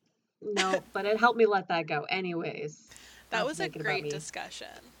 Nope. But it helped me let that go. Anyways, That enough was a thinking about great me. discussion.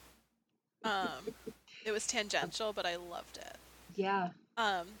 It was tangential, but I loved it. Yeah.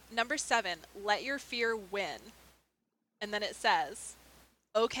 Number 7, let your fear win. And then it says,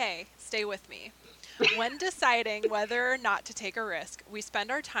 okay, stay with me. When deciding whether or not to take a risk, we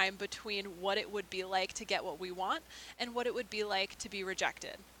spend our time between what it would be like to get what we want and what it would be like to be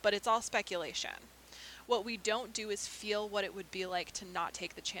rejected. But it's all speculation. What we don't do is feel what it would be like to not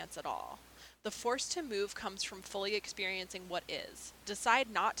take the chance at all. The force to move comes from fully experiencing what is. Decide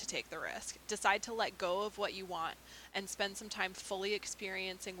not to take the risk. Decide to let go of what you want and spend some time fully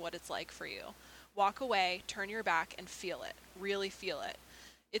experiencing what it's like for you. Walk away, turn your back, and feel it. Really feel it.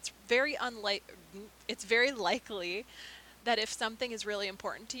 It's very likely that if something is really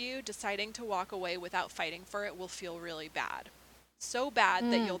important to you, deciding to walk away without fighting for it will feel really bad. So bad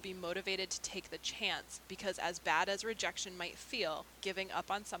that you'll be motivated to take the chance, because as bad as rejection might feel, giving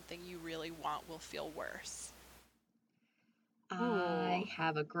up on something you really want will feel worse. I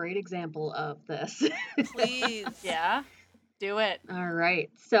have a great example of this. Please. Yeah. Do it. All right.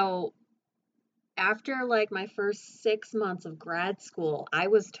 So after like my first 6 months of grad school, I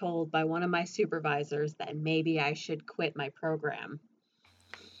was told by one of my supervisors that maybe I should quit my program.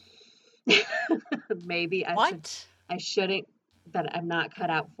 Maybe What? I shouldn't, that I'm not cut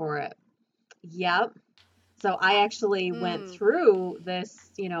out for it. Yep. So I actually went through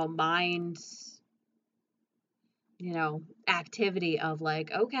this, mind, activity of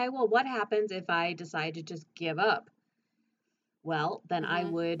like, okay, well, what happens if I decide to just give up? Well, then I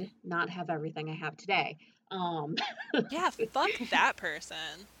would not have everything I have today. Yeah, fuck that person.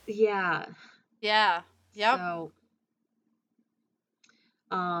 Yeah. Yeah. Yep. So,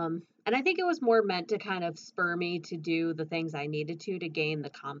 and I think it was more meant to kind of spur me to do the things I needed to gain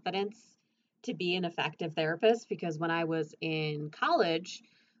the confidence to be an effective therapist. Because when I was in college,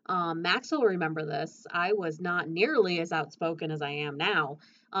 Max will remember this, I was not nearly as outspoken as I am now.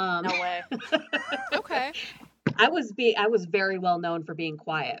 No way. Okay. I was very well known for being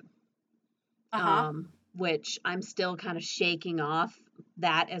quiet. Uh-huh. Which I'm still kind of shaking off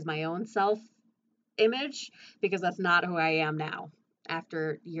that as my own self image, because that's not who I am now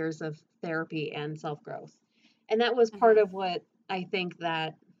after years of therapy and self growth. And that was part of what I think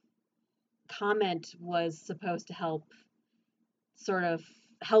that comment was supposed to help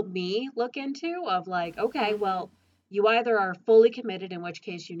me look into, of like, okay, well, you either are fully committed, in which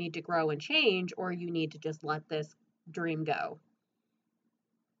case you need to grow and change, or you need to just let this dream go.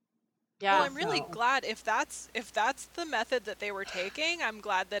 Yeah. Well, I'm really So- glad if that's the method that they were taking, I'm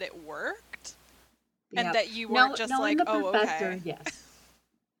glad that it worked. And Yep. that you weren't just knowing like, the oh, professor, okay. yes.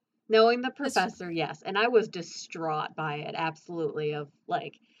 Knowing the professor, yes. And I was distraught by it, absolutely. Of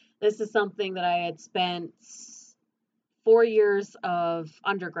like, this is something that I had spent 4 years of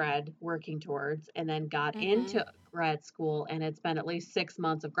undergrad working towards, and then got into grad school, and it's been at least 6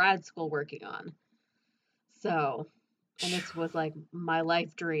 months of grad school working on. So, and this was like my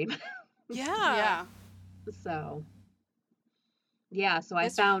life dream. Yeah. So, yeah, so I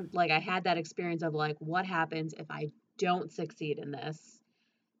found like I had that experience of like, what happens if I don't succeed in this?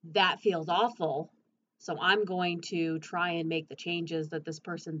 That feels awful. So I'm going to try and make the changes that this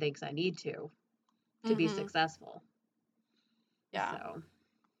person thinks I need to be successful. Yeah. So,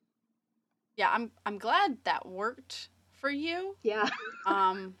 Yeah, I'm glad that worked for you. yeah.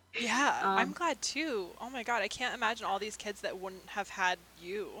 Yeah, I'm glad too. Oh my God, I can't imagine all these kids that wouldn't have had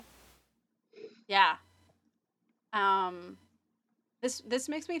you. Yeah. This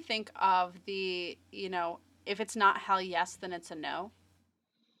makes me think of the, if it's not hell yes, then it's a no.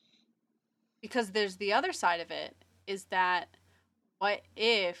 Because there's the other side of it, is that what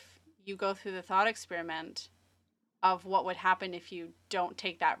if you go through the thought experiment of what would happen if you don't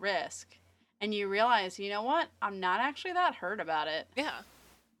take that risk, and you realize, you know what, I'm not actually that hurt about it. Yeah.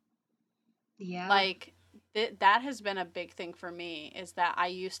 Yeah. Like, that has been a big thing for me, is that I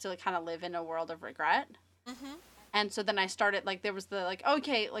used to kind of live in a world of regret. And so then I started, like, there was the, like,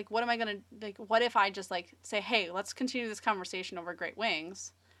 okay, like, what am I going to, like, what if I just, like, say, hey, let's continue this conversation over Great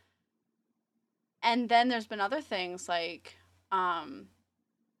Wings? And then there's been other things, like,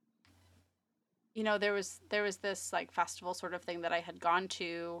 there was this like festival sort of thing that I had gone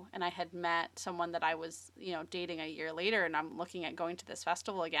to, and I had met someone that I was, dating a year later, and I'm looking at going to this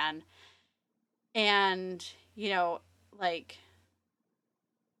festival again. And, like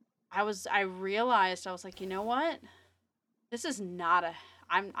I realized I was like, you know what? This is not a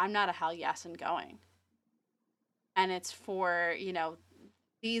I'm not a hell yes in going. And it's for,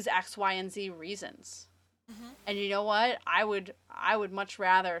 these X, Y, and Z reasons. Hmm. And you know what? I would much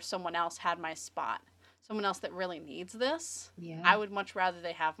rather someone else had my spot. Someone else that really needs this. Yeah. I would much rather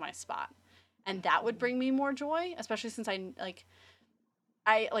they have my spot. And that would bring me more joy, especially since I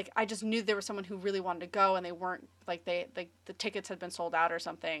just knew there was someone who really wanted to go, and they weren't like the tickets had been sold out or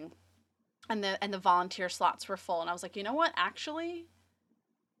something, and the volunteer slots were full, and I was like, you know what? Actually,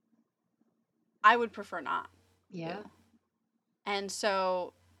 I would prefer not Yeah. to. And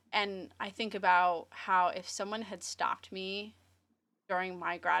so, and I think about how if someone had stopped me during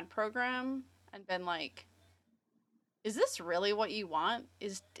my grad program and been like, is this really what you want?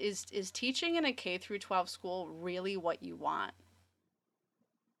 Is teaching in a K through 12 school really what you want?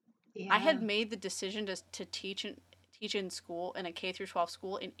 I Yeah. had made the decision to teach in school in a K through 12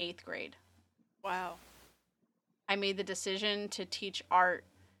 school in 8th grade. Wow. I made the decision to teach art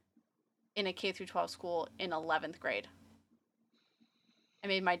in a K through 12 school in 11th grade. I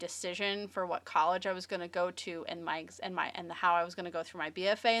made my decision for what college I was going to go to and how I was going to go through my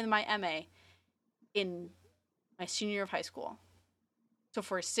BFA and my MA in my senior year of high school. So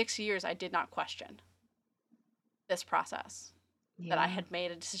for 6 years, I did not question this process that I Yeah. had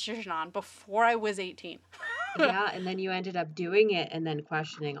made a decision on before I was 18. Yeah. And then you ended up doing it and then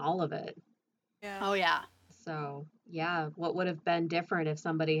questioning all of it. Yeah. Oh yeah. So, yeah, what would have been different if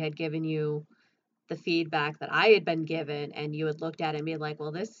somebody had given you the feedback that I had been given and you had looked at it and be like,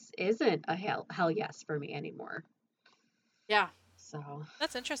 well, this isn't a hell yes for me anymore. Yeah. So,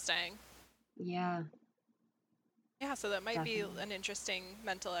 That's interesting. yeah, Yeah, so that might be definitely. an interesting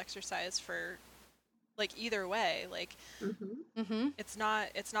mental exercise for like either way. Like Hmm. Mm-hmm. it's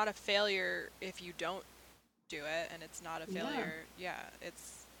not a failure if you don't do it, and it's not a Yeah. failure. Yeah,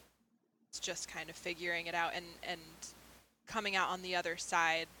 it's just kind of figuring it out and coming out on the other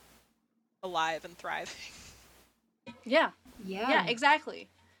side alive and thriving. Yeah. Yeah. Yeah, exactly.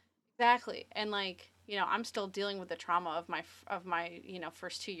 Exactly. And like, I'm still dealing with the trauma of my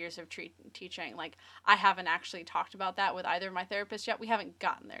first 2 years of teaching. Like, I haven't actually talked about that with either of my therapists yet. We haven't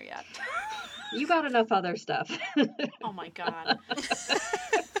gotten there yet. You got enough other stuff. Oh my god.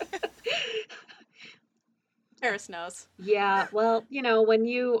 Paris knows. Yeah, well, when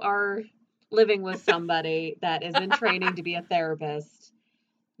you are living with somebody that is in training to be a therapist,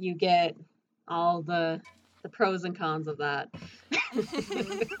 you get all the pros and cons of that.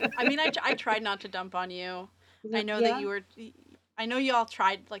 I mean, I tried not to dump on you. I know that Yeah, you were. I know you all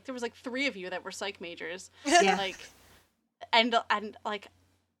tried. Like, there was like 3 of you that were psych majors. yeah. Like, and like,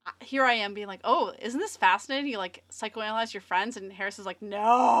 here I am being like, oh, isn't this fascinating? You like psychoanalyze your friends, and Harris is like,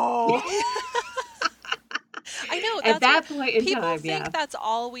 no. I know, At that's what that point in people time, think yeah. that's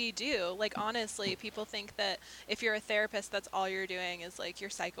all we do. Like, honestly, people think that if you're a therapist, that's all you're doing is like you're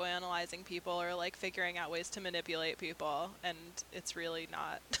psychoanalyzing people or like figuring out ways to manipulate people, and it's really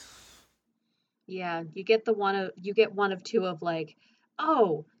not. Yeah, you get one of two of like,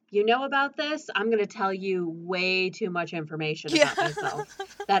 "Oh, you know about this? I'm going to tell you way too much information Yeah. about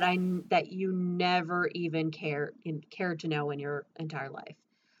myself that you never even cared to know in your entire life."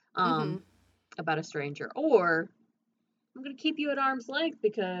 Mm-hmm. About a stranger, or I'm going to keep you at arm's length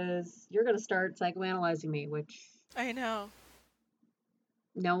because you're going to start psychoanalyzing me, which I know.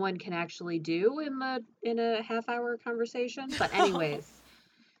 no one can actually do in a half hour conversation. But anyways,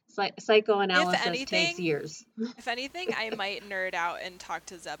 If psychoanalysis takes anything, years. if anything, I might nerd out and talk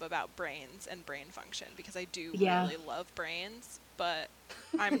to Zeb about brains and brain function because I do Yeah. really love brains, but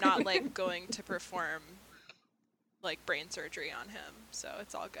I'm not like going to perform like brain surgery on him, so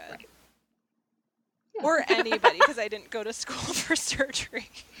it's all good. Right. Yeah. Or anybody because I didn't go to school for surgery.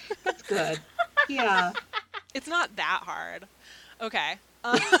 That's good. Yeah. It's not that hard. Okay.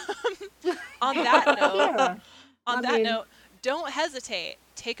 On that note, Yeah. on I that mean- note, don't hesitate.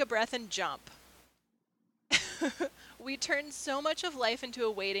 Take a breath and jump. We turn so much of life into a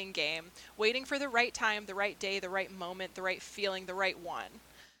waiting game, waiting for the right time, the right day, the right moment, the right feeling, the right one.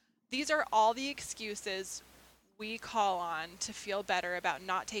 These are all the excuses we call on to feel better about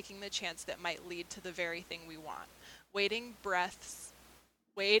not taking the chance that might lead to the very thing we want. Waiting breathes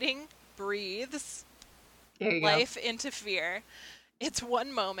There you go. life into fear. It's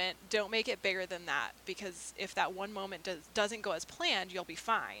one moment. Don't make it bigger than that, because if that one moment doesn't go as planned, you'll be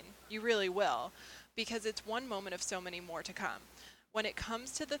fine. You really will, because it's one moment of so many more to come. When it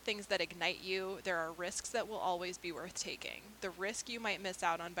comes to the things that ignite you, there are risks that will always be worth taking. The risk you might miss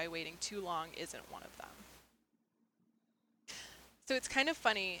out on by waiting too long isn't one of them. So it's kind of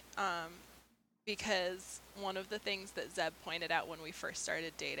funny because one of the things that Zeb pointed out when we first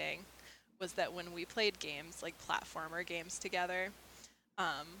started dating was that when we played games, like platformer games together,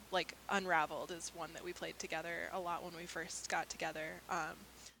 like Unraveled is one that we played together a lot when we first got together.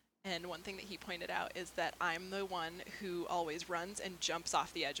 And one thing that he pointed out is that I'm the one who always runs and jumps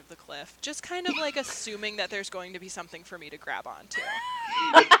off the edge of the cliff, just kind of like assuming that there's going to be something for me to grab onto.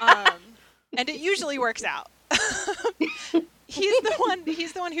 And it usually works out. He's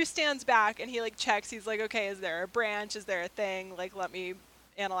the one who stands back and he like checks. He's like, okay, is there a branch? Is there a thing? Like, let me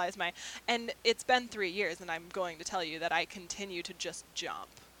analyze my. And it's been 3 years, and I'm going to tell you that I continue to just jump.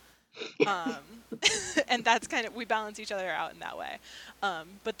 And that's kind of, we balance each other out in that way.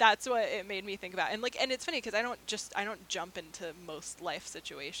 But that's what it made me think about. And like, and it's funny because I don't jump into most life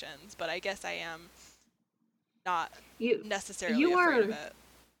situations, but I guess I am not necessarily afraid of it.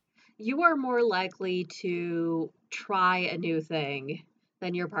 You are more likely to try a new thing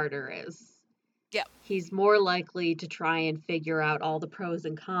than your partner is. Yep. He's more likely to try and figure out all the pros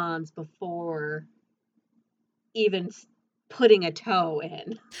and cons before even putting a toe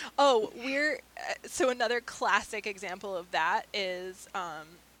in. Oh, so another classic example of that is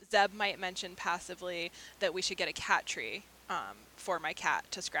Zeb might mention passively that we should get a cat tree for my cat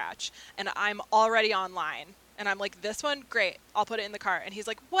to scratch. And I'm already online. And I'm like, this one? Great. I'll put it in the cart. And he's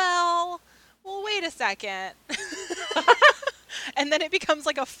like, well, wait a second. And then it becomes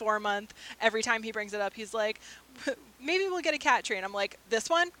like a 4-month. Every time he brings it up, he's like, maybe we'll get a cat tree. And I'm like,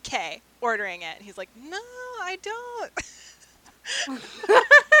 this one? Okay. Ordering it. And he's like, no, I don't.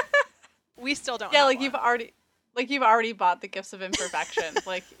 We still don't. Yeah, have like one. you've already bought the gifts of imperfection.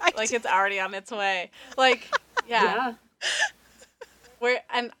 Like it's already on its way. Like, yeah.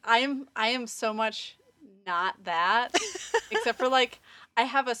 And I am so much not that, except for like I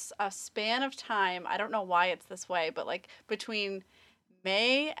have a span of time. I don't know why it's this way, but like between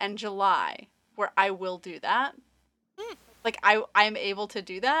May and July where I will do that. Like I'm able to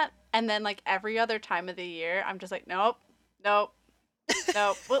do that, and then like every other time of the year, I'm just like, nope. Well,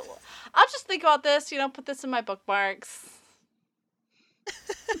 I'll just think about this, put this in my bookmarks.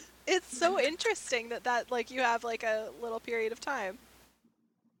 It's so interesting that like you have like a little period of time.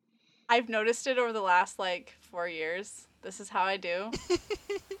 I've noticed it over the last like 4 years. This is how I do.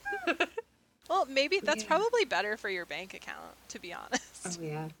 Well, maybe that's probably better for your bank account, to be honest. Oh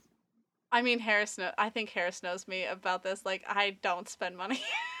yeah. I mean, I think Harris knows me about this. Like, I don't spend money.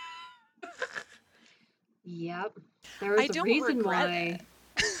 Yep. There was a reason why.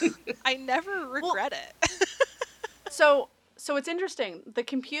 I never regret it. So it's interesting. The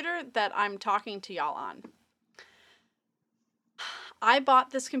computer that I'm talking to y'all on, I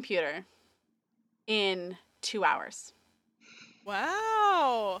bought this computer in 2 hours.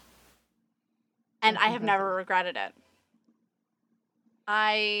 Wow. And I have never regretted it.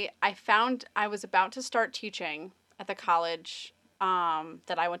 I was about to start teaching at the college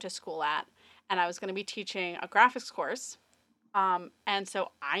that I went to school at, and I was going to be teaching a graphics course. And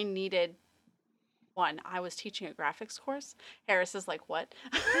so I needed one. I was teaching a graphics course. Harris is like, what?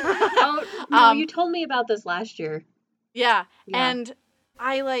 Oh, no, you told me about this last year. Yeah. And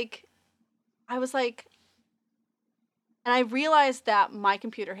I was like, and I realized that my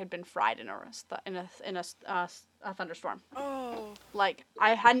computer had been fried in a thunderstorm. Oh. Like,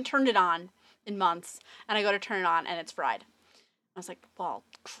 I hadn't turned it on in months, and I go to turn it on, and it's fried. I was like, well,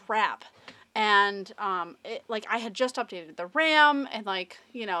 crap. And I had just updated the RAM, and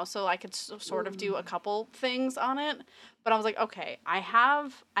so I could sort of do a couple things on it. But I was like, okay, I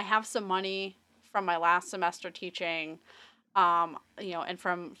have some money from my last semester teaching, and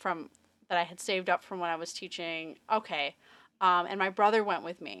from that I had saved up from when I was teaching. Okay, and my brother went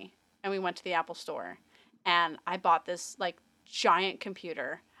with me, and we went to the Apple store, and I bought this like giant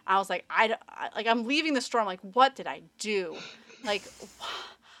computer. I was like, I'm leaving the store. I'm like, what did I do? Like,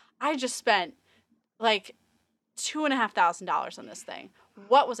 I just spent like $2,500 on this thing.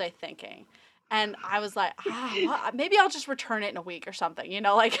 What was I thinking? And I was like, maybe I'll just return it in a week or something,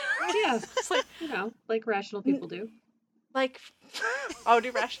 like. Yeah, it's like, like rational people do. Like,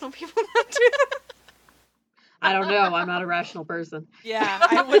 do rational people not do that? I don't know. I'm not a rational person. Yeah,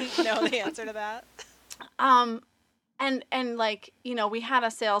 I wouldn't know the answer to that. And like, we had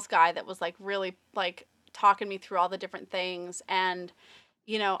a sales guy that was like really like talking me through all the different things, and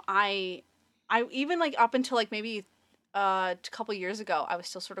I even like up until like maybe a couple years ago, I was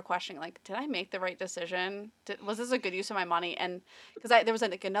still sort of questioning, like, did I make the right decision? Was this a good use of my money? And because there was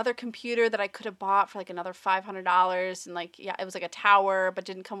like another computer that I could have bought for like another $500, and like, yeah, it was like a tower, but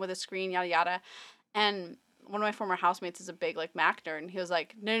didn't come with a screen, yada yada. And one of my former housemates is a big like Mac nerd, and he was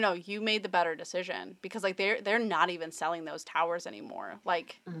like, no, you made the better decision, because like they're not even selling those towers anymore.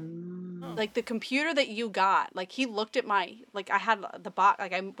 Like Mm. like the computer that you got, like he looked at my, like I had the box,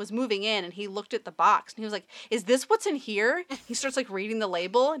 like I was moving in, and he looked at the box and he was like, is this what's in here? He starts like reading the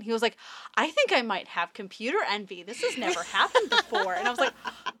label, and he was like, I think I might have computer envy. This has never happened before. And I was like,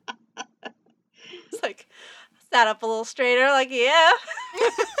 it's like, sat up a little straighter, like, yeah.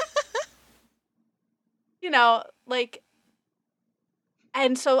 You know, like,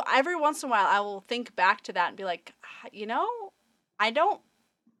 and so every once in a while I will think back to that and be like, you know, I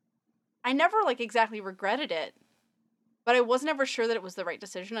never like exactly regretted it, but I was never sure that it was the right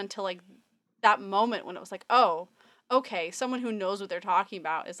decision until like that moment when it was like, oh, okay, someone who knows what they're talking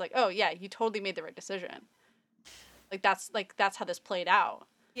about is like, oh yeah, you totally made the right decision. That's how this played out.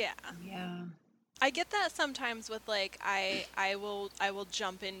 Yeah. Yeah. I get that sometimes with like I will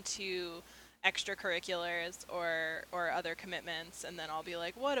jump into extracurriculars or other commitments, and then I'll be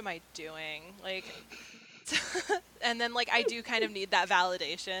like, what am I doing? Like and then like I do kind of need that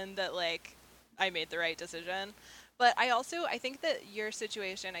validation that like I made the right decision. But I think that your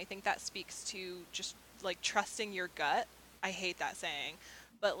situation, I think that speaks to just like trusting your gut. I hate that saying,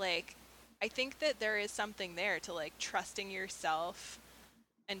 but like I think that there is something there to like trusting yourself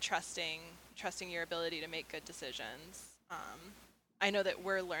and trusting your ability to make good decisions. I know that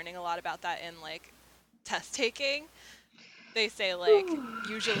we're learning a lot about that in like test taking. They say like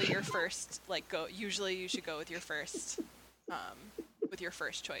usually your first usually you should go with your first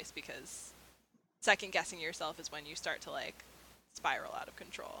choice, because second guessing yourself is when you start to like spiral out of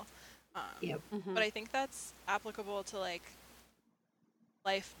control. Yep. Mm-hmm. But I think that's applicable to like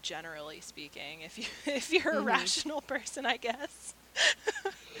life generally speaking. If you're a rational person, I guess,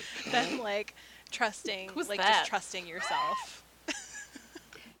 then like trusting Who's like that? just trusting yourself.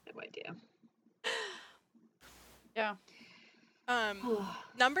 No idea. Yeah.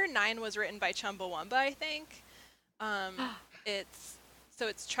 Number 9 was written by Chumbawamba, I think. It's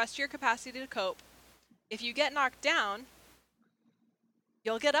trust your capacity to cope. If you get knocked down,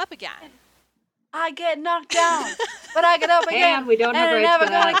 you'll get up again. I get knocked down, but I get up again. And we don't have and rights they're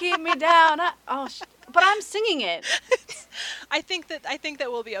for never that. gonna keep me down. But I'm singing it. I think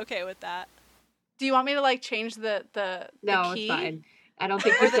that we'll be okay with that. Do you want me to like change the No, key? it's fine. I don't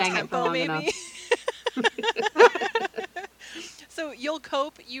think Or you the sang it for tempo, long maybe. enough. So you'll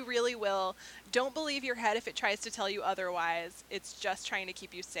cope, you really will. Don't believe your head if it tries to tell you otherwise. It's just trying to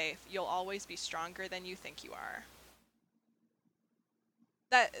keep you safe. You'll always be stronger than you think you are.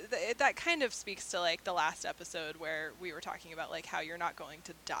 That kind of speaks to like the last episode where we were talking about like how you're not going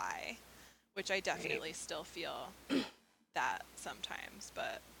to die, which I definitely still feel that sometimes,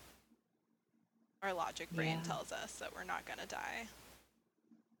 but our logic brain Yeah. tells us that we're not going to die.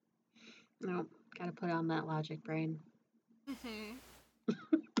 No, gotta put on that logic brain.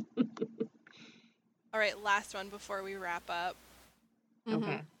 All right, last one before we wrap up. Mhm.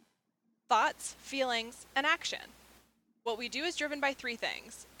 Okay. Thoughts, feelings, and action. What we do is driven by 3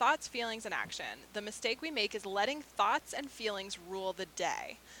 things: thoughts, feelings, and action. The mistake we make is letting thoughts and feelings rule the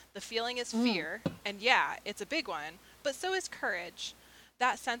day. The feeling is fear, and yeah, it's a big one, but so is courage.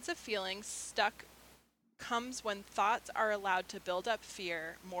 That sense of feeling stuck comes when thoughts are allowed to build up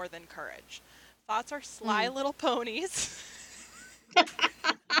fear more than courage. Thoughts are sly little ponies.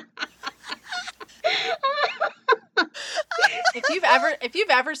 If you've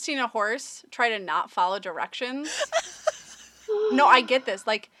ever seen a horse try to not follow directions, no, I get this.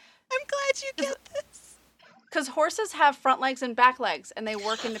 Like, I'm glad you get this. because horses have front legs and back legs, and they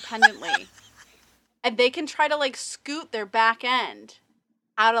work independently, and they can try to like scoot their back end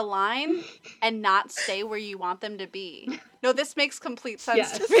out of line and not stay where you want them to be. No, this makes complete sense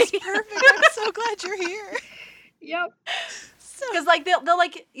Yes. to This is me. perfect. I'm so glad you're here. Yep. So Because like they'll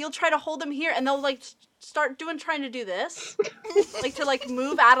like, you'll try to hold them here, and they'll like start trying to do this, like to like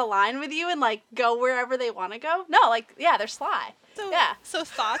move out of line with you and like go wherever they want to go. No, like, yeah, they're sly. Yeah. So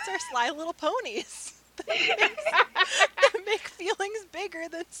thoughts are sly little ponies that make feelings bigger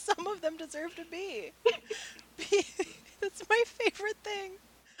than some of them deserve to be. That's my favorite thing.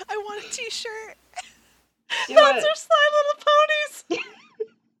 I want a t-shirt. Do Thoughts it. are sly little ponies.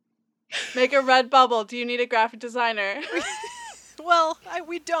 Make a red bubble. Do you need a graphic designer? Well,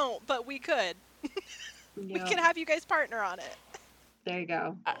 we don't, but we could. We Yep. can have you guys partner on it. There you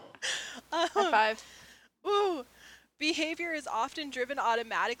go. High five. Ooh. Behavior is often driven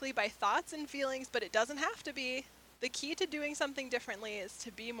automatically by thoughts and feelings, but it doesn't have to be. The key to doing something differently is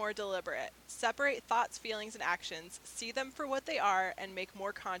to be more deliberate. Separate thoughts, feelings, and actions, see them for what they are, and make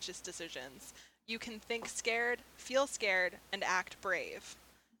more conscious decisions. You can think scared, feel scared, and act brave.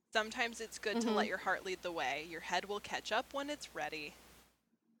 Sometimes it's good to let your heart lead the way. Your head will catch up when it's ready.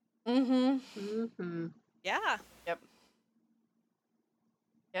 Yeah. Yep.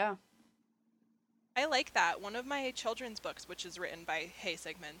 Yeah. I like that. One of my children's books, which is written by Hay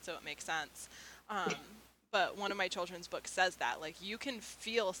Sigmund, so it makes sense. But one of my children's books says that, like, you can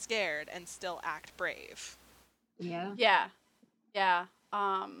feel scared and still act brave. Yeah. Yeah. Yeah.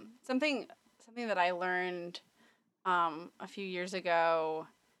 Something that I learned a few years ago.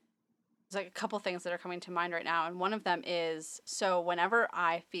 There's like a couple things that are coming to mind right now, and one of them is, so whenever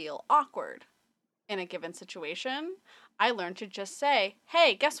I feel awkward in a given situation, I learned to just say,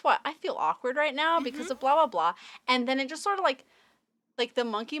 hey, guess what? I feel awkward right now because of blah, blah, blah. And then it just sort of like the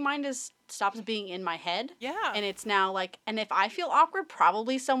monkey mind stops being in my head. Yeah. And it's now like, and if I feel awkward,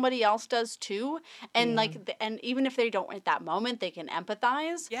 probably somebody else does too. And and even if they don't at that moment, they can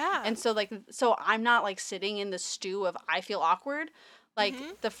empathize. Yeah. And so so I'm not like sitting in the stew of I feel awkward. Like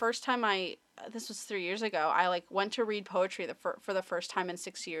the first time this was 3 years ago, I like went to read poetry for the first time in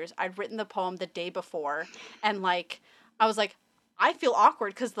 6 years. I'd written the poem the day before, and like I was like, I feel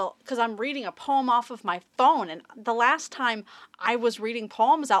awkward because I'm reading a poem off of my phone, and the last time I was reading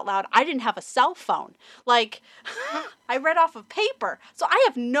poems out loud, I didn't have a cell phone. Like I read off of paper, so I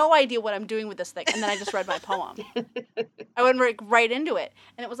have no idea what I'm doing with this thing. And then I just read my poem. I went right into it,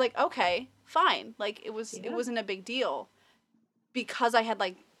 and it was like, okay, fine. Like it wasn't a big deal. Because I had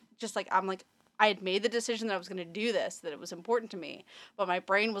I had made the decision that I was going to do this, that it was important to me, but my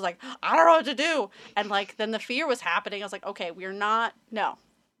brain was like, I don't know what to do. And like, then the fear was happening. I was like, okay, we're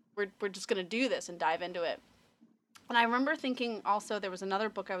just going to do this and dive into it. And I remember thinking also, there was another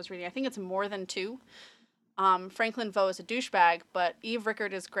book I was reading. I think it's More Than Two. Franklin Vo is a douchebag, but Eve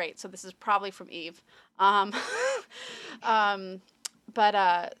Rickard is great. So this is probably from Eve. So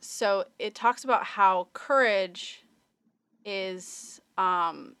it talks about how courage is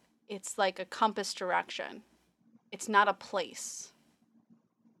it's like a compass direction. It's not a place.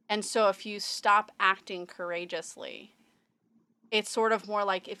 And so if you stop acting courageously, it's sort of more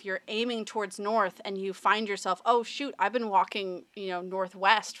like if you're aiming towards north and you find yourself, oh shoot, I've been walking,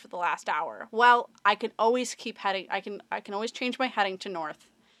 northwest for the last hour. Well, I can always keep heading. I can always change my heading to north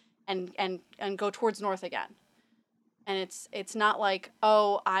and go towards north again. And it's not like,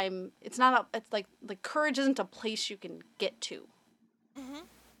 it's like courage isn't a place you can get to.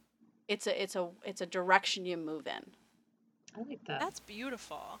 It's a direction you move in. I like that. That's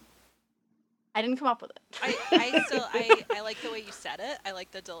beautiful. I didn't come up with it. I like the way you said it. I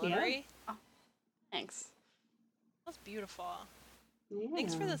like the delivery. Yeah. Oh, thanks. That's beautiful. Yeah.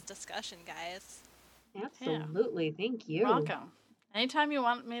 Thanks for this discussion, guys. Absolutely. Yeah. Thank you. You're welcome. Anytime you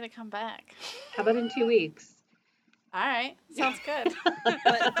want me to come back. How about in 2 weeks? All right. Sounds good.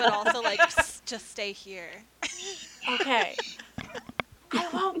 but also, like, just stay here. Okay. I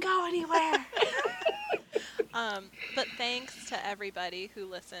won't go anywhere. But thanks to everybody who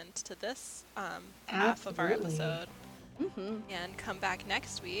listened to this half of our episode. And come back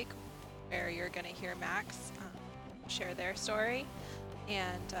next week where you're going to hear Max share their story.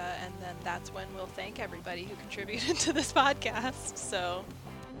 And then that's when we'll thank everybody who contributed to this podcast. So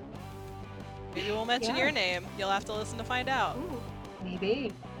maybe we'll mention your name. You'll have to listen to find out. Ooh,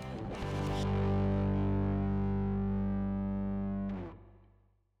 maybe.